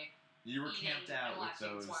day. You were camped out with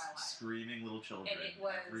those Twilight. Screaming little children. And it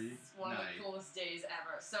was every one night. of the coolest days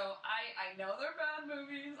ever. So I know they're bad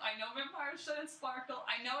movies. I know vampires shouldn't sparkle.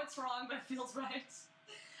 I know it's wrong, but it feels right.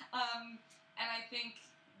 And I think,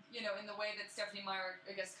 you know, in the way that Stephenie Meyer,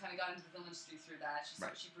 I guess, kind of got into the film industry through that,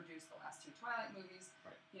 she produced the last two Twilight movies.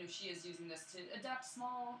 Right. You know, she is using this to adapt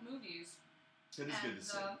small movies. It is good to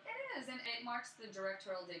see. It is, and it marks the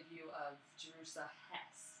directorial debut of Jerusha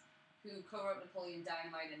Hess, who co-wrote Napoleon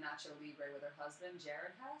Dynamite and Nacho Libre with her husband,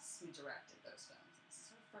 Jared Hess, who directed those films. This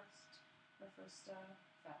is her first film.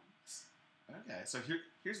 Okay, so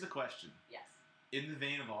here's the question. Yes. In the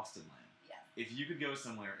vein of Austenland, yes. If you could go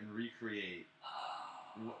somewhere and recreate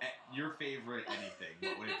your favorite anything,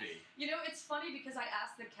 what would it be? You know, it's funny because I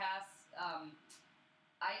asked the cast,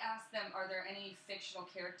 I asked them, are there any fictional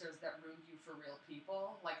characters that ruined you for real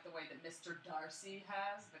people? Like the way that Mr. Darcy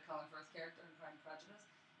has, the Colin Firth character in Pride and Prejudice.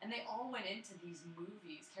 And they all went into these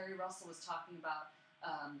movies. Kerry Russell was talking about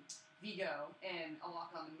Vigo in A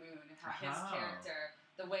Walk on the Moon and how his character,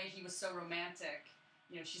 the way he was so romantic,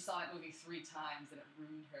 you know, she saw that movie 3 times and it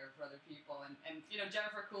ruined her for other people. And you know,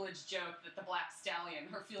 Jennifer Coolidge joked that the Black Stallion,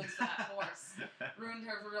 her feelings for that horse, ruined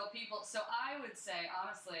her for real people. So I would say,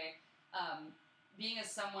 honestly, being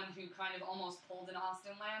as someone who kind of almost pulled an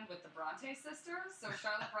Austenland with the Bronte sisters, so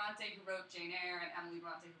Charlotte Bronte, who wrote Jane Eyre, and Emily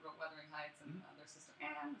Bronte, who wrote Wuthering Heights, and their sister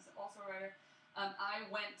Anne, who's also a writer. I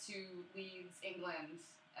went to Leeds, England,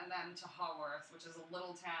 and then to Haworth, which is a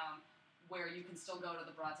little town where you can still go to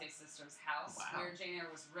the Bronte sisters' house, where Jane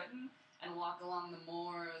Eyre was written, and walk along the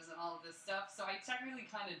moors and all of this stuff. So I technically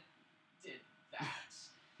kind of did that.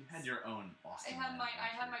 You had your own Austin. I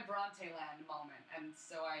had my Bronte Land moment, and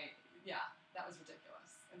so that was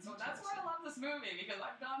ridiculous. And so that's why I love this movie, because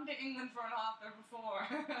I've gone to England for an author before.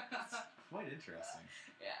 That's quite interesting.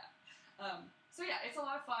 Yeah. So yeah, it's a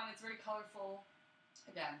lot of fun. It's very colorful.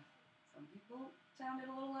 Again, some people found it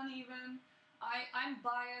a little uneven. I'm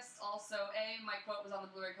biased also. My quote was on the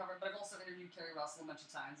Blu-ray cover, but I've also interviewed Kerry Russell a bunch of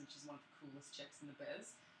times, and she's one of the coolest chicks in the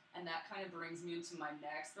biz. And that kind of brings me into my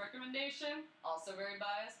next recommendation, also very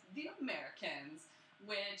biased, The Americans,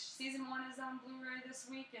 which season 1 is on Blu-ray this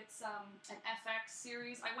week. It's an FX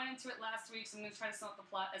series. I went into it last week, so I'm going to try to sum up the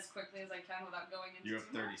plot as quickly as I can without going into You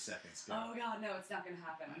have 30 seconds. Go. Oh god, no, it's not going to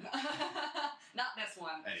happen. Not this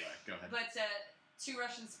one. Anyway, go ahead. But 2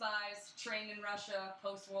 Russian spies trained in Russia,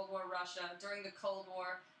 post-World War Russia, during the Cold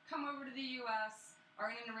War, come over to the U.S.,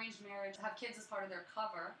 are in an arranged marriage, have kids as part of their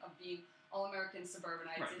cover of being all-American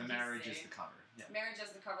suburbanites right, in the marriage DC. is the cover. Yeah. Marriage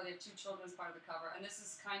as the cover. They have 2 children as part of the cover. And this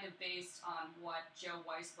is kind of based on what Joe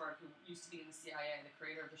Weisberg, who used to be in the CIA, the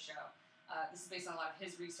creator of the show, this is based on a lot of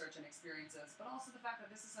his research and experiences, but also the fact that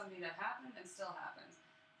this is something that happened and still happens.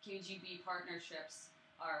 KGB partnerships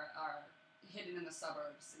are hidden in the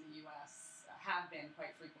suburbs in the U.S., have been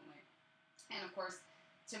quite frequently. And of course,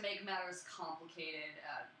 to make matters complicated,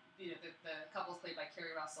 the couple is played by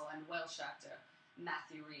Kerry Russell and Welsh actor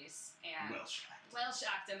Matthew Rhys. And Welsh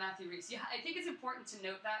actor Matthew Rhys. Yeah, I think it's important to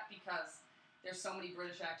note that because there's so many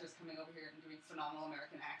British actors coming over here and doing phenomenal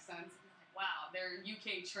American accents. Wow, they're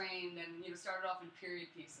UK trained and started off in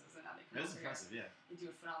period pieces, and now they come over impressive, here. Yeah. They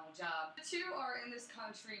do a phenomenal job. The 2 are in this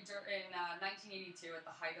country in 1982 at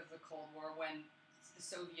the height of the Cold War, when the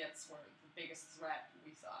Soviets were the biggest threat,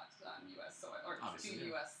 we thought, on U.S. soil, or to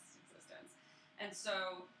U.S. existence. And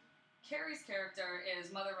so Carrie's character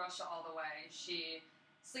is Mother Russia all the way. She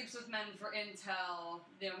sleeps with men for intel,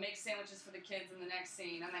 makes sandwiches for the kids in the next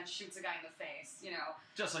scene, and then shoots a guy in the face,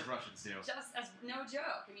 Just like Russians do. Just as, no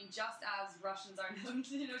joke. I mean, just as Russians are known,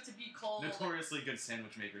 to be cold. Notoriously good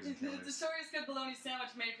sandwich makers and killers. Notorious good bologna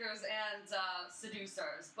sandwich makers and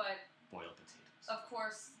seducers, but... Boiled potatoes. Of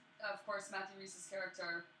course, Matthew Rhys's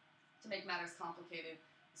character, to make matters complicated,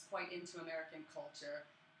 is quite into American culture,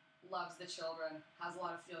 loves the children, has a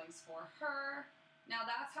lot of feelings for her. Now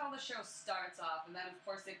that's how the show starts off, and then of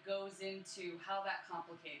course it goes into how that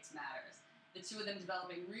complicates matters. The 2 of them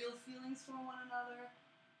developing real feelings for one another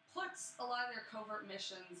puts a lot of their covert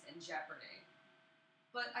missions in jeopardy.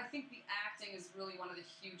 But I think the acting is really one of the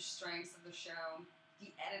huge strengths of the show.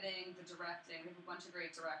 The editing, the directing, they have a bunch of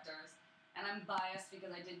great directors. And I'm biased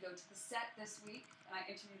because I did go to the set this week, and I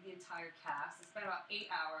interviewed the entire cast. I spent about 8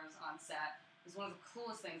 hours on set. It was one of the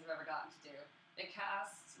coolest things I've ever gotten to do. The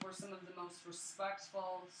casts were some of the most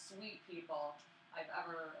respectful, sweet people I've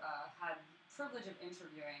ever had the privilege of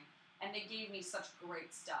interviewing, and they gave me such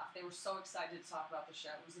great stuff. They were so excited to talk about the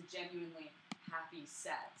show. It was a genuinely happy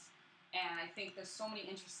set, and I think there's so many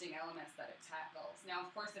interesting elements that it tackles. Now, of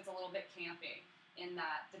course, it's a little bit campy in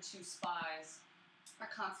that the 2 spies are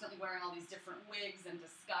constantly wearing all these different wigs and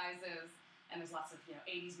disguises, and there's lots of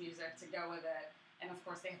 80s music to go with it, and of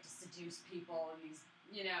course they have to seduce people in these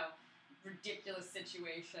ridiculous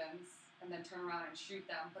situations and then turn around and shoot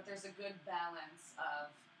them. But there's a good balance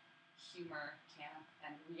of humor, camp,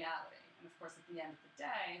 and reality. And of course, at the end of the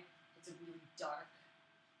day, it's a really dark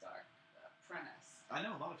premise. I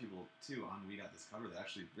know a lot of people too on We Got This Cover that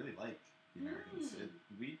actually really like The Americans.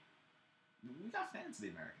 We got fans of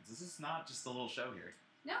The Americans. This is not just a little show here.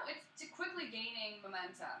 No, it's quickly gaining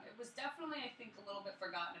momentum. It was definitely, I think, a little bit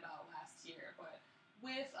forgotten about last year, but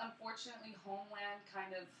with, unfortunately, Homeland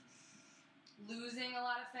kind of losing a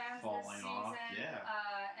lot of fans this season. Off, yeah.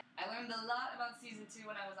 I learned a lot about season 2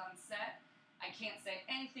 when I was on set. I can't say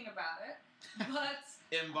anything about it, but...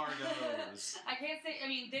 Embargoes. I can't say... I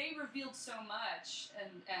mean, they revealed so much,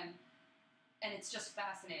 and it's just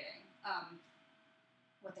fascinating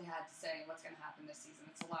what they had to say and what's going to happen this season.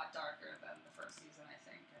 It's a lot darker than the first season, I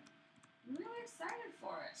think, and I'm really excited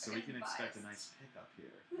for it. So we can expect a nice pickup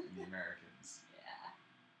here in The Americans. Yeah.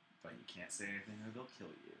 But you can't say anything or they'll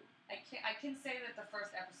kill you. I can say that the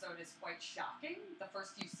first episode is quite shocking. The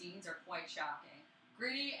first few scenes are quite shocking.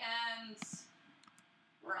 Gritty and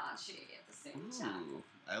raunchy at the same time.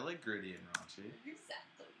 I like gritty and raunchy.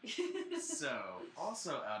 Exactly. So,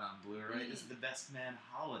 also out on Blu-ray is The Best Man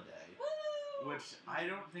Holiday, Woo! which I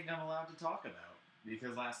don't think I'm allowed to talk about,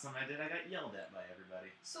 because last time I did, I got yelled at by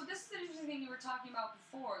everybody. So this is an interesting thing you were talking about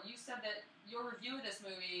before. You said that your review of this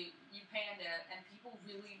movie, you panned it, and people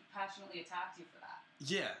really passionately attacked you for that.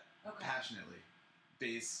 Yeah. Okay. Passionately,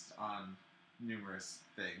 based on numerous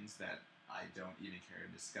things that I don't even care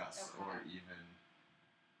to discuss Okay. or even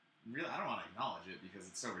really. I don't want to acknowledge it because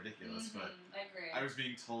it's so ridiculous. But I agree. I was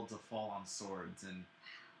being told to fall on swords, and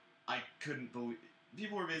I couldn't believe.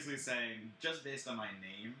 People were basically saying, just based on my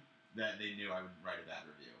name, that they knew I would write a bad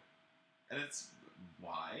review. And it's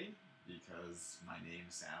why? Because my name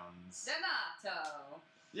sounds. Donato!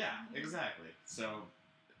 Yeah, exactly. So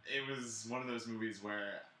it was one of those movies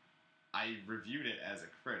where I reviewed it as a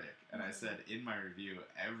critic, and I said in my review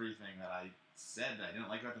everything that I said that I didn't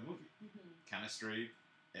like about the movie. Chemistry,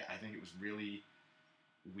 I think it was really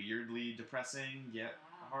weirdly depressing, yet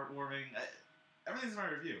heartwarming. Everything's in my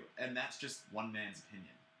review, and that's just one man's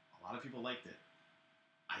opinion. A lot of people liked it.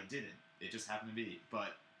 I didn't. It just happened to be.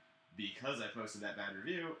 But because I posted that bad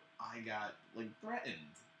review, I got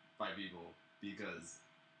threatened by people because.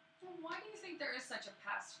 Well, why do you think there is such a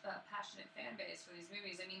passionate fan base for these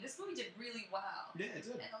movies? I mean, this movie did really well. Yeah, it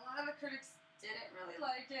did. And a lot of the critics didn't really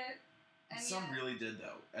like it. And some really did,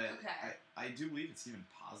 though. Okay. I do believe it's even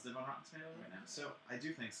positive on Rotten Tomatoes right now, so I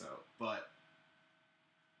do think so. But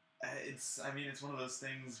it's one of those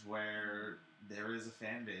things where there is a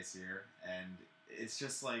fan base here, and it's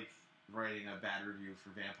just like writing a bad review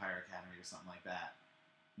for Vampire Academy or something like that.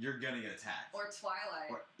 You're gonna get attacked. Or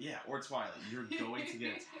Twilight. Or Twilight. You're going to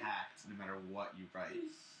get attacked no matter what you write.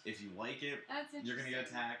 If you like it, you're gonna get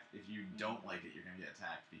attacked. If you don't like it, you're gonna get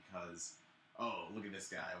attacked because, oh, look at this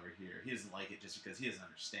guy over here. He doesn't like it just because he doesn't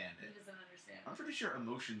understand it. He doesn't understand. I'm pretty sure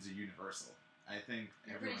emotions are universal. I think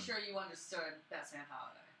You're pretty sure you understood Best Man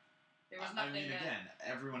Holiday. There was I nothing mean, again,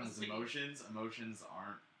 everyone has was emotions. Emotions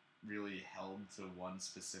aren't really held to one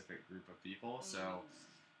specific group of people. So,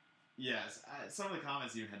 yes, some of the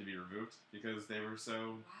comments even had to be removed because they were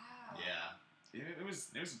so. Wow. Yeah, it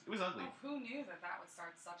was ugly. Oh, who knew that would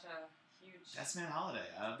start such a huge. Best Man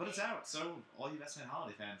Holiday, but it's out. So all you Best Man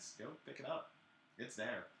Holiday fans, go pick it up. It's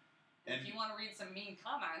there. And if you want to read some mean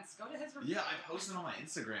comments, go to his review. Yeah, I post them on my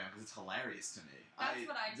Instagram because it's hilarious to me. That's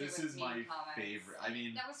what I do This with is my mean comments. favorite. I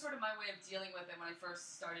mean, that was sort of my way of dealing with it when I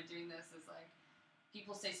first started doing this. Is like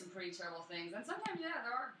people say some pretty terrible things, and sometimes there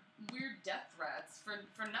are weird death threats for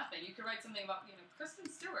nothing. You could write something about Kristen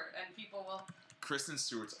Stewart, and people will. Kristen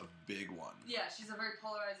Stewart's a big one. Yeah, she's a very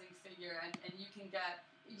polarizing figure, and you can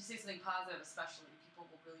you say something positive, especially people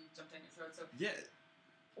will really jump down your throat. So yeah.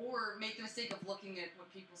 Or make the mistake of looking at what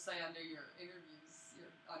people say under your interviews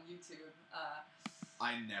on YouTube.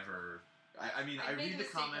 I read the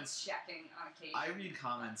comments. Checking on occasion. I read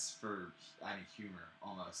comments for humor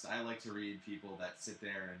almost. I like to read people that sit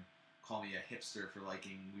there and call me a hipster for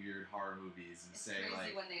liking weird horror movies and it's say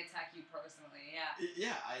crazy when they attack you personally. Yeah.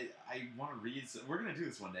 Yeah, I want to read. We're gonna do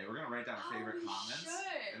this one day. We're gonna write down our favorite comments,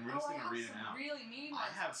 and we're just gonna read them out. Really mean ones.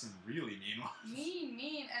 I have some really mean ones.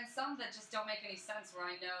 Mean, and some that just don't make any sense. Where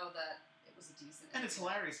I know that it was a decent. And it's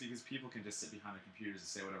hilarious because people can just sit behind their computers and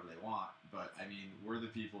say whatever they want. But I mean, we're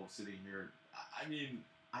the people sitting here. I mean,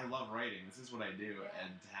 I love writing. This is what I do, and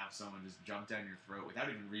to have someone just jump down your throat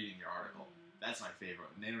without even reading your article. That's my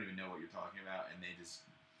favorite. And they don't even know what you're talking about, and they just.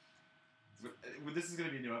 This is going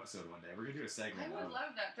to be a new episode one day. We're going to do a segment. I would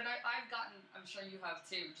love that, but I've gotten. I'm sure you have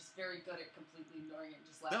too. Just very good at completely ignoring it, and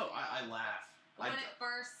just laughing. No, I laugh. When it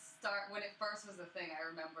first was a thing, I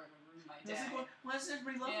remember it would ruin my day. Why does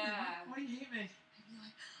everybody love me? Why do you hate me? I'd be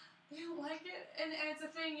like, they don't like it, and it's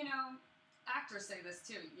a thing. Actors say this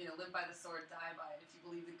too. Live by the sword, die by it. If you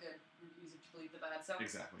believe the good reviews, if you believe the bad. So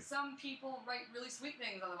exactly. Some people write really sweet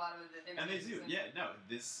things on the bottom of the interviews. And they do. Yeah. No,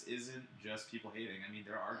 this isn't just people hating. I mean,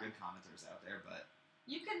 there are good commenters out there, but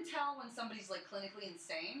you can tell when somebody's clinically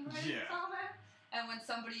insane writing a comment, and when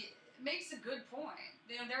somebody makes a good point.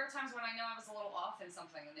 There are times when I know I was a little off in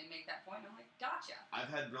something, and they make that point, and I'm like, gotcha. I've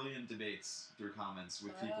had brilliant debates through comments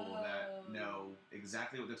with people that know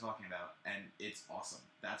exactly what they're talking about, and it's awesome.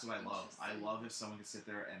 That's what I love. I love if someone can sit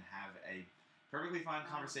there and have a perfectly fine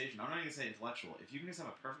conversation. I'm not even going to say intellectual. If you can just have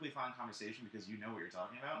a perfectly fine conversation because you know what you're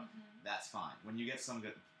talking about, that's fine. When you get some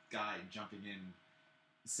guy jumping in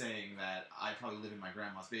saying that I probably live in my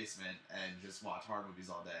grandma's basement and just watch horror movies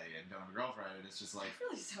all day and don't have a girlfriend, and it's just like...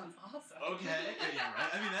 That really sounds awesome. Okay, yeah,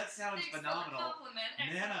 right? I mean, that sounds phenomenal.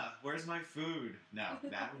 Compliment. Nana, where's my food? No,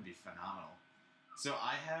 that would be phenomenal. So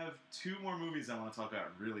I have 2 more movies I want to talk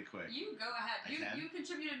about really quick. You go ahead. You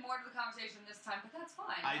contributed more to the conversation this time, but that's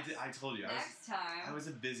fine. I told you. Time. I was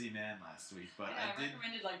a busy man last week, but I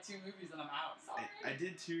recommended 2 movies and I'm out. Sorry. I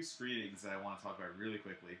did 2 screenings that I want to talk about really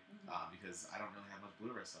quickly because I don't really have much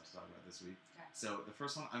Blu-ray stuff to talk about this week. Okay. So the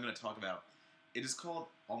first one I'm going to talk about, it is called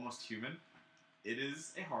Almost Human. It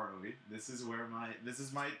is a horror movie. This is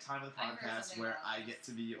my time of the podcast where I get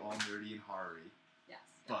to be all nerdy and horror-y. Yes.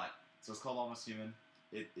 So it's called Almost Human.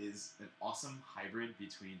 It is an awesome hybrid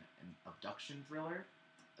between an abduction thriller,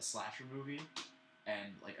 a slasher movie,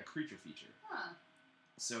 and like a creature feature. Huh.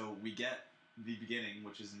 So we get the beginning,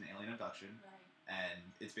 which is an alien abduction, Right. and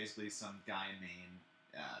it's basically some guy in Maine,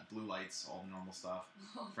 blue lights, all the normal stuff.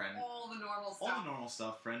 Friend, all the normal stuff. all the normal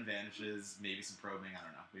stuff. Friend vanishes, maybe some probing. I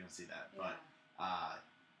don't know. We don't see that. Yeah. But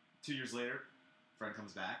 2 years later, friend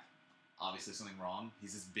comes back. Obviously, something wrong.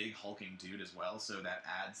 He's this big hulking dude as well, so that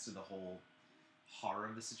adds to the whole horror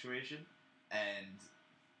of the situation. And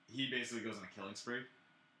he basically goes on a killing spree,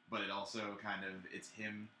 but it also it's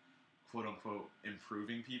him, quote unquote,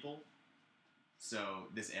 improving people. So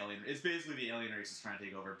this alien, it's basically the alien race is trying to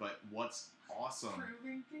take over. But what's awesome?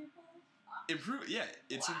 Improving people.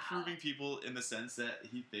 It's Wow. improving people in the sense that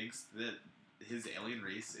he thinks that his alien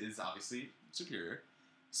race is obviously superior.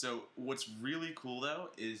 So what's really cool though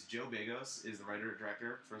is Joe Begos is the writer and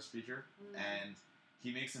director for this feature, and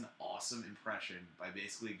he makes an awesome impression by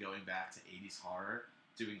basically going back to 80s horror,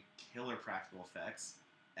 doing killer practical effects,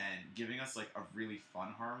 and giving us like a really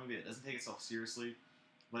fun horror movie that doesn't take itself seriously,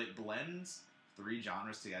 but it blends 3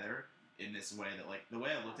 genres together in this way that, like, the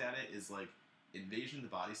way I looked at it is like Invasion of the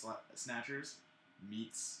Body Snatchers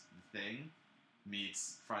meets The Thing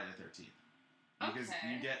meets Friday the 13th. Because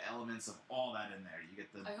Okay. you get elements of all that in there. You get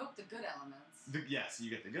I hope the good elements. yes, you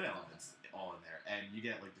get the good elements all in there, and you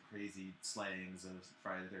get like the crazy slayings of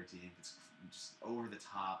Friday the 13th. It's just over the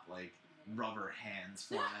top, like rubber hands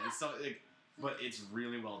flying. It's so, like, but it's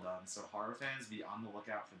really well done. So horror fans, be on the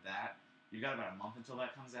lookout for that. You got about a month until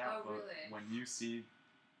that comes out. Oh, but really? when you see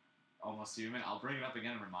Almost Human, I'll bring it up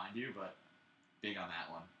again and remind you. But big on that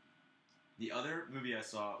one. The other movie I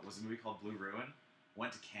saw was a movie called Blue Ruin.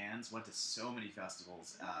 Went to Cannes, went to so many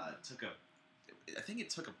festivals. I think it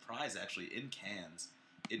took a prize actually in Cannes.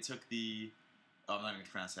 It took I'm not going to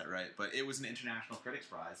pronounce that right, but it was an International Critics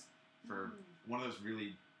Prize for one of those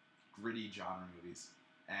really gritty genre movies.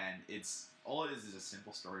 And all it is a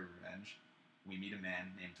simple story of revenge. We meet a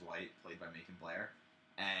man named Dwight, played by Macon Blair,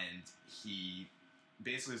 and he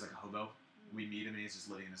basically is like a hobo. We meet him and he's just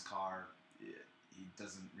living in his car. He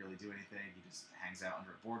doesn't really do anything. He just hangs out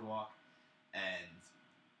under a boardwalk. And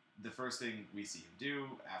the first thing we see him do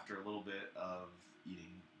after a little bit of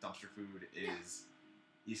eating dumpster food is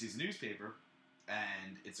he sees a newspaper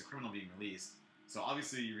and it's a criminal being released. So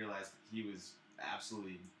obviously you realize he was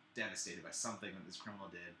absolutely devastated by something that this criminal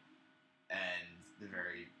did. And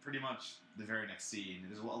pretty much the very next scene,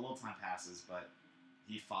 there's a little time passes, but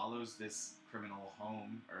he follows this criminal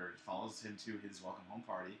home, or follows him to his welcome home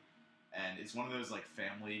party. And it's one of those like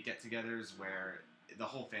family get-togethers where the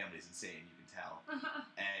whole family is insane, you can tell.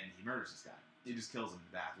 And he murders this guy. He just kills him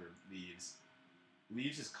in the bathroom,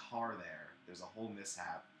 leaves his car there. There's a whole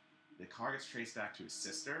mishap. The car gets traced back to his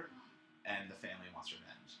sister, and the family wants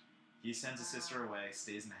revenge. He sends his sister away,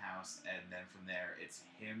 stays in the house, and then from there, it's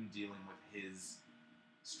him dealing with his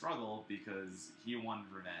struggle because he wanted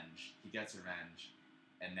revenge. He gets revenge,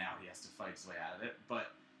 and now he has to fight his way out of it.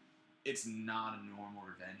 But it's not a normal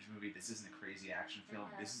revenge movie. This isn't a crazy action film.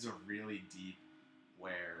 Okay. This is a really deep,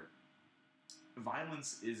 where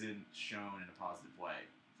violence isn't shown in a positive way.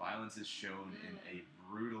 Violence is shown in a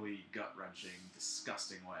brutally gut-wrenching,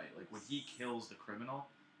 disgusting way. Like, when he kills the criminal,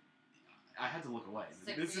 I had to look away.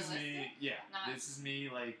 Like this realistic? is me, Not- this is me,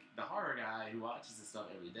 like, the horror guy who watches this stuff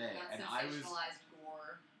every day. Not And I was, sensationalized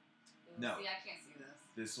gore. No. See, I can't see this.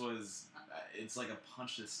 this was, it's like a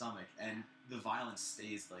punch to the stomach, and the violence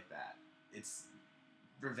stays like that.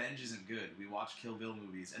 Revenge isn't good. We watch Kill Bill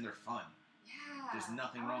movies, and they're fun. Yeah. There's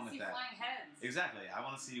nothing I wrong wanna with see that. Flying heads. Exactly. I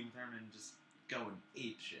want to see Uma Thurman just go and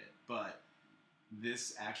ape shit. But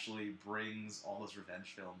this actually brings all those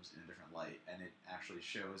revenge films in a different light, and it actually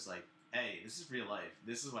shows, like, hey, this is real life.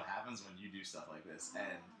 This is what happens when you do stuff like this.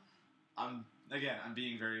 And I'm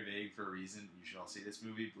being very vague for a reason. You should all see this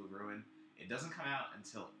movie, Blue Ruin. It doesn't come out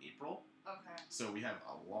until April, Okay. so we have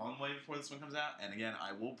a long way before this one comes out. And again,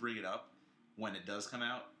 I will bring it up when it does come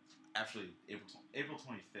out. Actually, April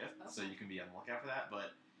 25th, so you can be on the lookout for that.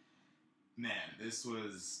 But man, this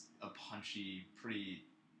was a punchy, pretty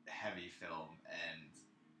heavy film, and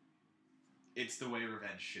it's the way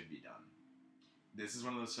revenge should be done. This is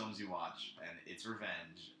one of those films you watch, and it's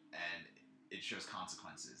revenge, and it shows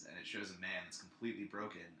consequences, and it shows a man that's completely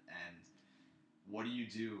broken, and what do you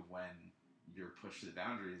do when you're pushed to the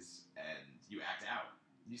boundaries and you act out?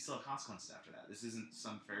 You still have consequences after that. This isn't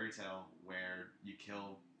some fairy tale where you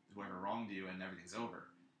kill whoever wronged you and everything's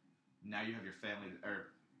over. Now you have your family,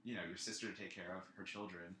 or, you know, your sister to take care of, her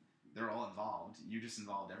children. They're all involved. You just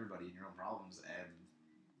involved everybody in your own problems, and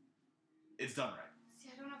it's done right. See,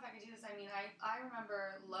 I don't know if I could do this. I mean, I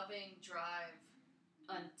remember loving Drive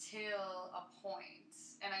until a point.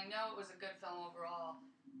 And I know it was a good film overall,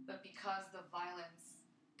 but because the violence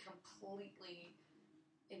completely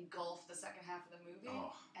engulfed the second half of the movie,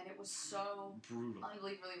 and it was so brutal,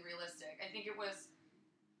 unbelievably realistic. I think it was,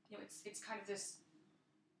 it's kind of this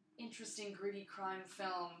interesting, gritty crime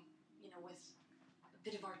film, with a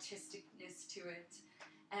bit of artisticness to it,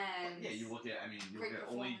 and you look at great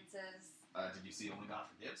only. performances. Did you see Only God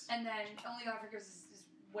Forgives? And then Only God Forgives is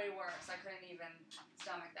way worse. I couldn't even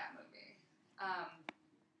stomach that movie.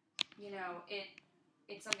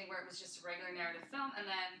 It's something where it was just a regular narrative film, and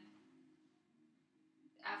then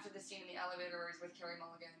after the scene in the elevator where he's with Carey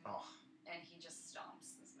Mulligan, and he just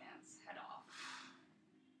stomps this man's head off,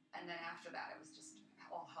 and then after that it was just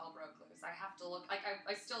all hell broke loose. I have to look.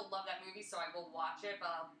 I still love that movie, so I will watch it,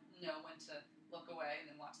 but I'll know when to look away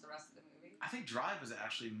and then watch the rest of the movie. I think Drive was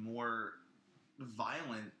actually more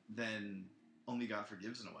violent than Only God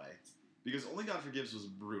Forgives in a way, because Only God Forgives was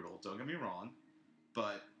brutal. Don't get me wrong,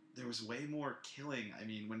 but there was way more killing. I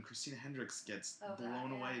mean, when Christina Hendricks gets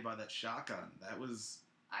blown away by that shotgun, that was.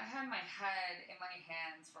 I had my head in my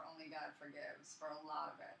hands for Only God Forgives for a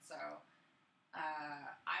lot of it, so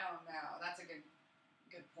I don't know. That's a good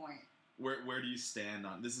point. Where do you stand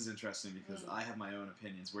on this? Is interesting because I have my own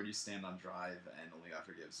opinions. Where do you stand on Drive and Only God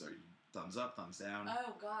Forgives? Are you thumbs up, thumbs down?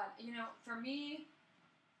 Oh God, for me,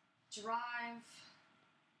 Drive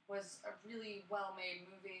was a really well-made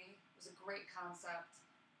movie. It was a great concept.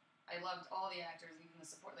 I loved all the actors, even the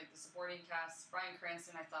supporting cast. Bryan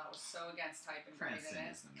Cranston, I thought, was so against type and great in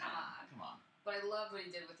it. Come on. But I loved what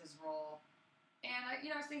he did with his role. And I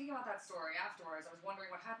was thinking about that story afterwards. I was wondering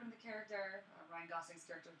what happened to the character, Ryan Gosling's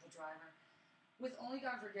character, the driver. With Only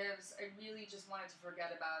God Forgives, I really just wanted to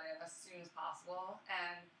forget about it as soon as possible.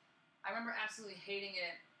 And I remember absolutely hating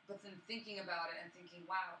it, but then thinking about it and thinking,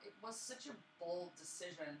 wow, it was such a bold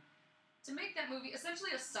decision to make that movie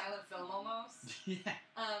essentially a silent film almost. Yeah.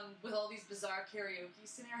 With all these bizarre karaoke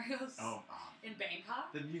scenarios in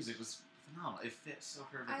Bangkok. The music was phenomenal. It fit so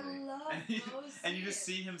perfectly. I love those scenes. And you just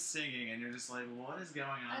see him singing, and you're just like, what is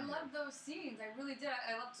going on? I loved those scenes. I really did.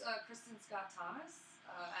 I loved Kristen Scott Thomas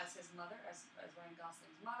as his mother, as Ryan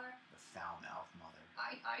Gosling's mother. The foul-mouthed mother.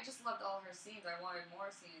 I just loved all her scenes. I wanted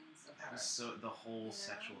more scenes of her. That was the whole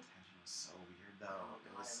sexual tension was so weird, though.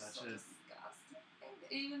 It was such a... disgusting.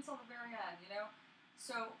 Even until the very end,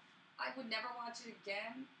 So I would never watch it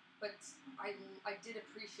again, but I did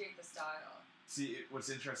appreciate the style. See,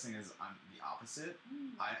 what's interesting is I'm the opposite.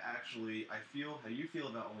 I feel how you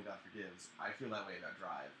feel about Only God Forgives. I feel that way about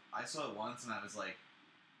Drive. I saw it once and I was like,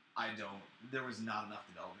 there was not enough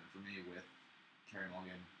development for me with Carey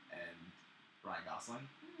Mulligan and Ryan Gosling.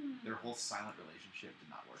 Their whole silent relationship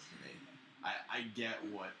did not work for me. I get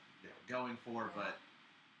what they were going for, but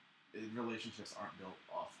relationships aren't built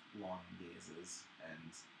off long gazes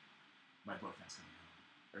and my boyfriend's coming home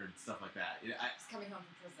or stuff like that. He's coming home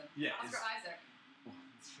from prison. Yeah, Oscar Isaac. Well,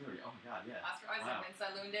 it's true. Oh my God, yeah. Oscar Isaac. Wow.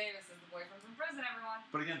 Inside Llewyn Davis is the boyfriend from prison. Everyone.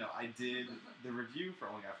 But again, though, I did the review for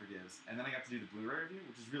Only God Forgives, and then I got to do the Blu-ray review,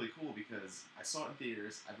 which is really cool because I saw it in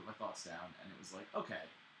theaters. I put my thoughts down, and it was like, okay,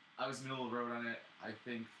 I was middle of the road on it. I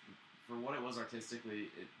think for what it was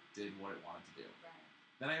artistically, it did what it wanted to do. Right.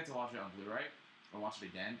 Then I got to watch it on Blu-ray. I watched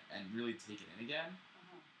it again and really take it in again,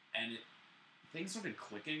 and things started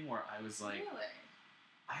clicking where I was like, really?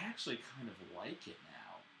 I actually kind of like it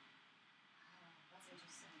now. Oh, that's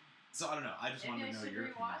interesting. So I don't know. I just wanted to know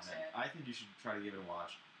your opinion on it. I think you should try to give it a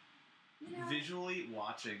watch. Visually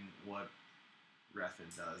watching what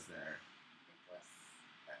Refn does there.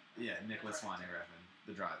 Nicholas Winding Refn,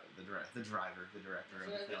 the director of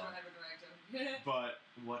the film. But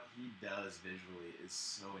what he does visually is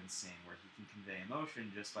so insane, where he can convey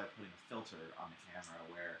emotion just by putting a filter on the camera,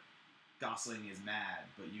 where Gosling is mad,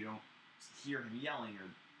 but you don't hear him yelling or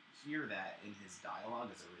hear that in his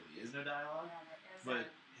dialogue, as there really is no dialogue.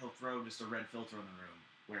 But he'll throw just a red filter in the room,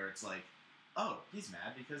 where it's like, oh, he's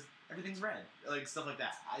mad because everything's red. Like, stuff like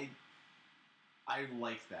that. I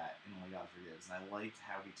liked that in Only God Forgives, and I liked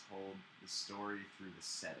how he told the story through the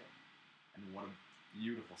setting, and what a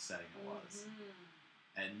beautiful setting it was.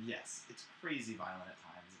 And yes, it's crazy violent at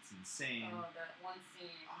times. It's insane. Oh, that one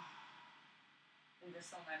scene. And there's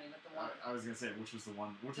so many, but the one. I was gonna say, which was the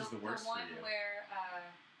one? Which was the worst for you? The one where.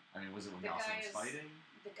 Was it when Gosling was fighting?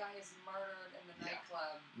 The guy is murdered in the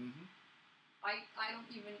nightclub. Mm-hmm. I don't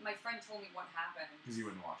even. My friend told me what happened. Because you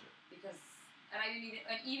wouldn't watch it. And I didn't even.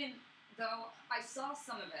 And even though I saw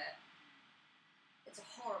some of it, it's a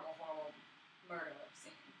horrible, horrible murder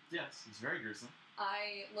scene. Yes, it's very gruesome.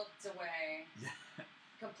 I looked away. Yeah.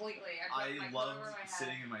 Completely. I loved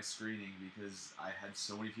sitting in my screening because I had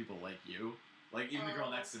so many people like you Like, even the girl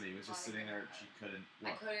Oh next to me was just my sitting there, God. she couldn't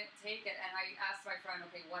I look. couldn't take it, and I asked my friend,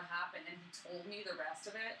 okay, what happened? And he told me the rest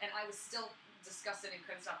of it, and I was still disgusted and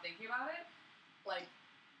couldn't stop thinking about it. Like,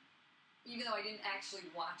 even though I didn't actually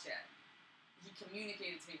watch it, he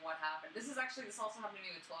communicated to me what happened. This also happened to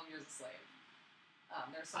me with 12 Years a Slave.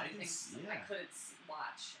 There's so many things I couldn't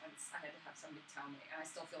watch, and I had to have somebody tell me, and I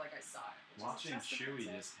still feel like I saw it. Watching Chewie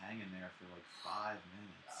just hanging there for like 5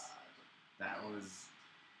 minutes. That was...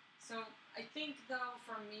 So, I think, though,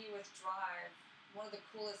 for me with Drive, one of the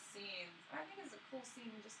coolest scenes, and I think it's a cool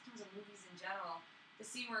scene just in terms of movies in general, the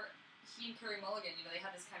scene where he and Carey Mulligan, they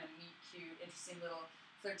had this kind of meet-cute, interesting little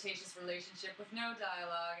flirtatious relationship with no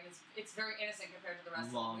dialogue, and it's very innocent compared to the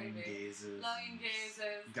rest of the movie. Long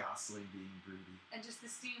gazes. Gosling being broody. And just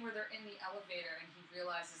the scene where they're in the elevator and he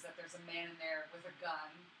realizes that there's a man in there with a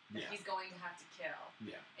gun that he's going to have to kill.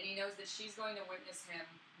 Yeah. And he knows that she's going to witness him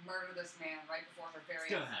murder this man right before her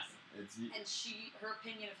very eyes. It's gonna happen. And her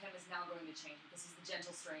opinion of him is now going to change because he's the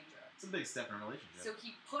gentle stranger. It's a big step in a relationship. So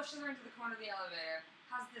he pushes her into the corner of the elevator,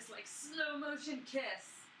 has this like slow motion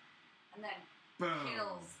kiss, and then boom.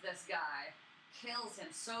 Kills this guy. Kills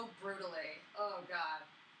him so brutally. Oh god.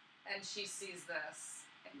 And she sees this,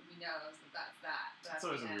 and he knows that that's It's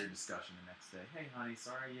always a weird discussion the next day. Hey honey,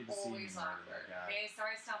 sorry you had to see me murder that guy. Hey,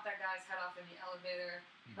 sorry I stomped that guy's head off in the elevator.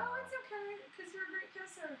 No. Oh, it's okay, because you're a great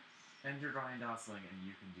kisser. And you're Ryan Gosling, and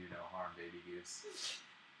you can do no harm, Baby Goose.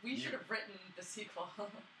 We should have written the sequel.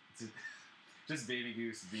 Just Baby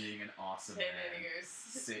Goose being an awesome hey, man. Baby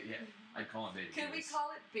Goose. I'd call him Baby Goose. Could we call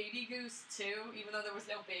it Baby Goose 2, even though there was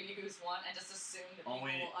no Baby Goose 1, and just assume that people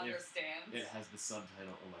will understand? It has the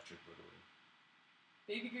subtitle Electric Boogaloo.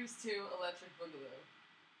 Baby Goose 2, Electric Boogaloo.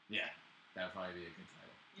 Yeah, that would probably be a good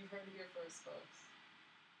title. You heard it here first, folks.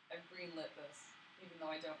 I've greenlit this, even though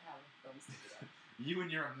I don't have a film studio. You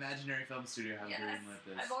and your imaginary film studio have greenlit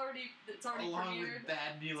this. It's already Along premiered. With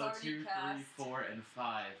Bad Milo 2, 3, 4, and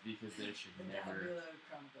 5, because there should Bad Milo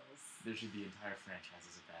Chronicles. There should be entire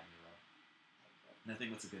franchises of Bad Milo. And I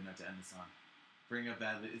think what's a good note to end this on? Bring up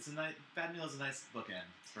Bad Milo. Bad Milo's a nice bookend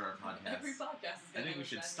for our podcast. Every podcast is I think we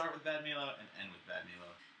should start with Bad Milo and end with Bad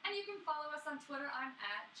Milo. And you can follow us on Twitter. I'm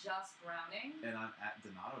at Just Browning. And I'm at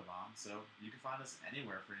Donato Bomb. So you can find us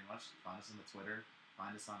anywhere pretty much. Find us on the Twitter.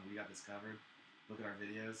 Find us on We Got This Covered. Look at our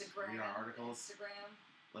videos. Read our articles. Instagram.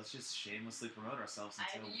 Let's just shamelessly promote ourselves I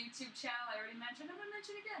have a YouTube channel. I already mentioned. I'm going to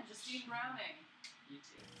mention it again. Justine Browning.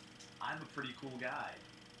 YouTube. I'm a pretty cool guy.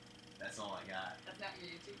 That's all I got. That's not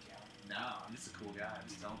your YouTube channel. No, I'm just a cool guy. I'm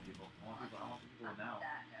just telling people. I want people to know. On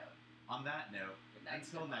that note. On that note, Good night.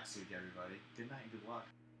 until next week, everybody. Good night and good luck.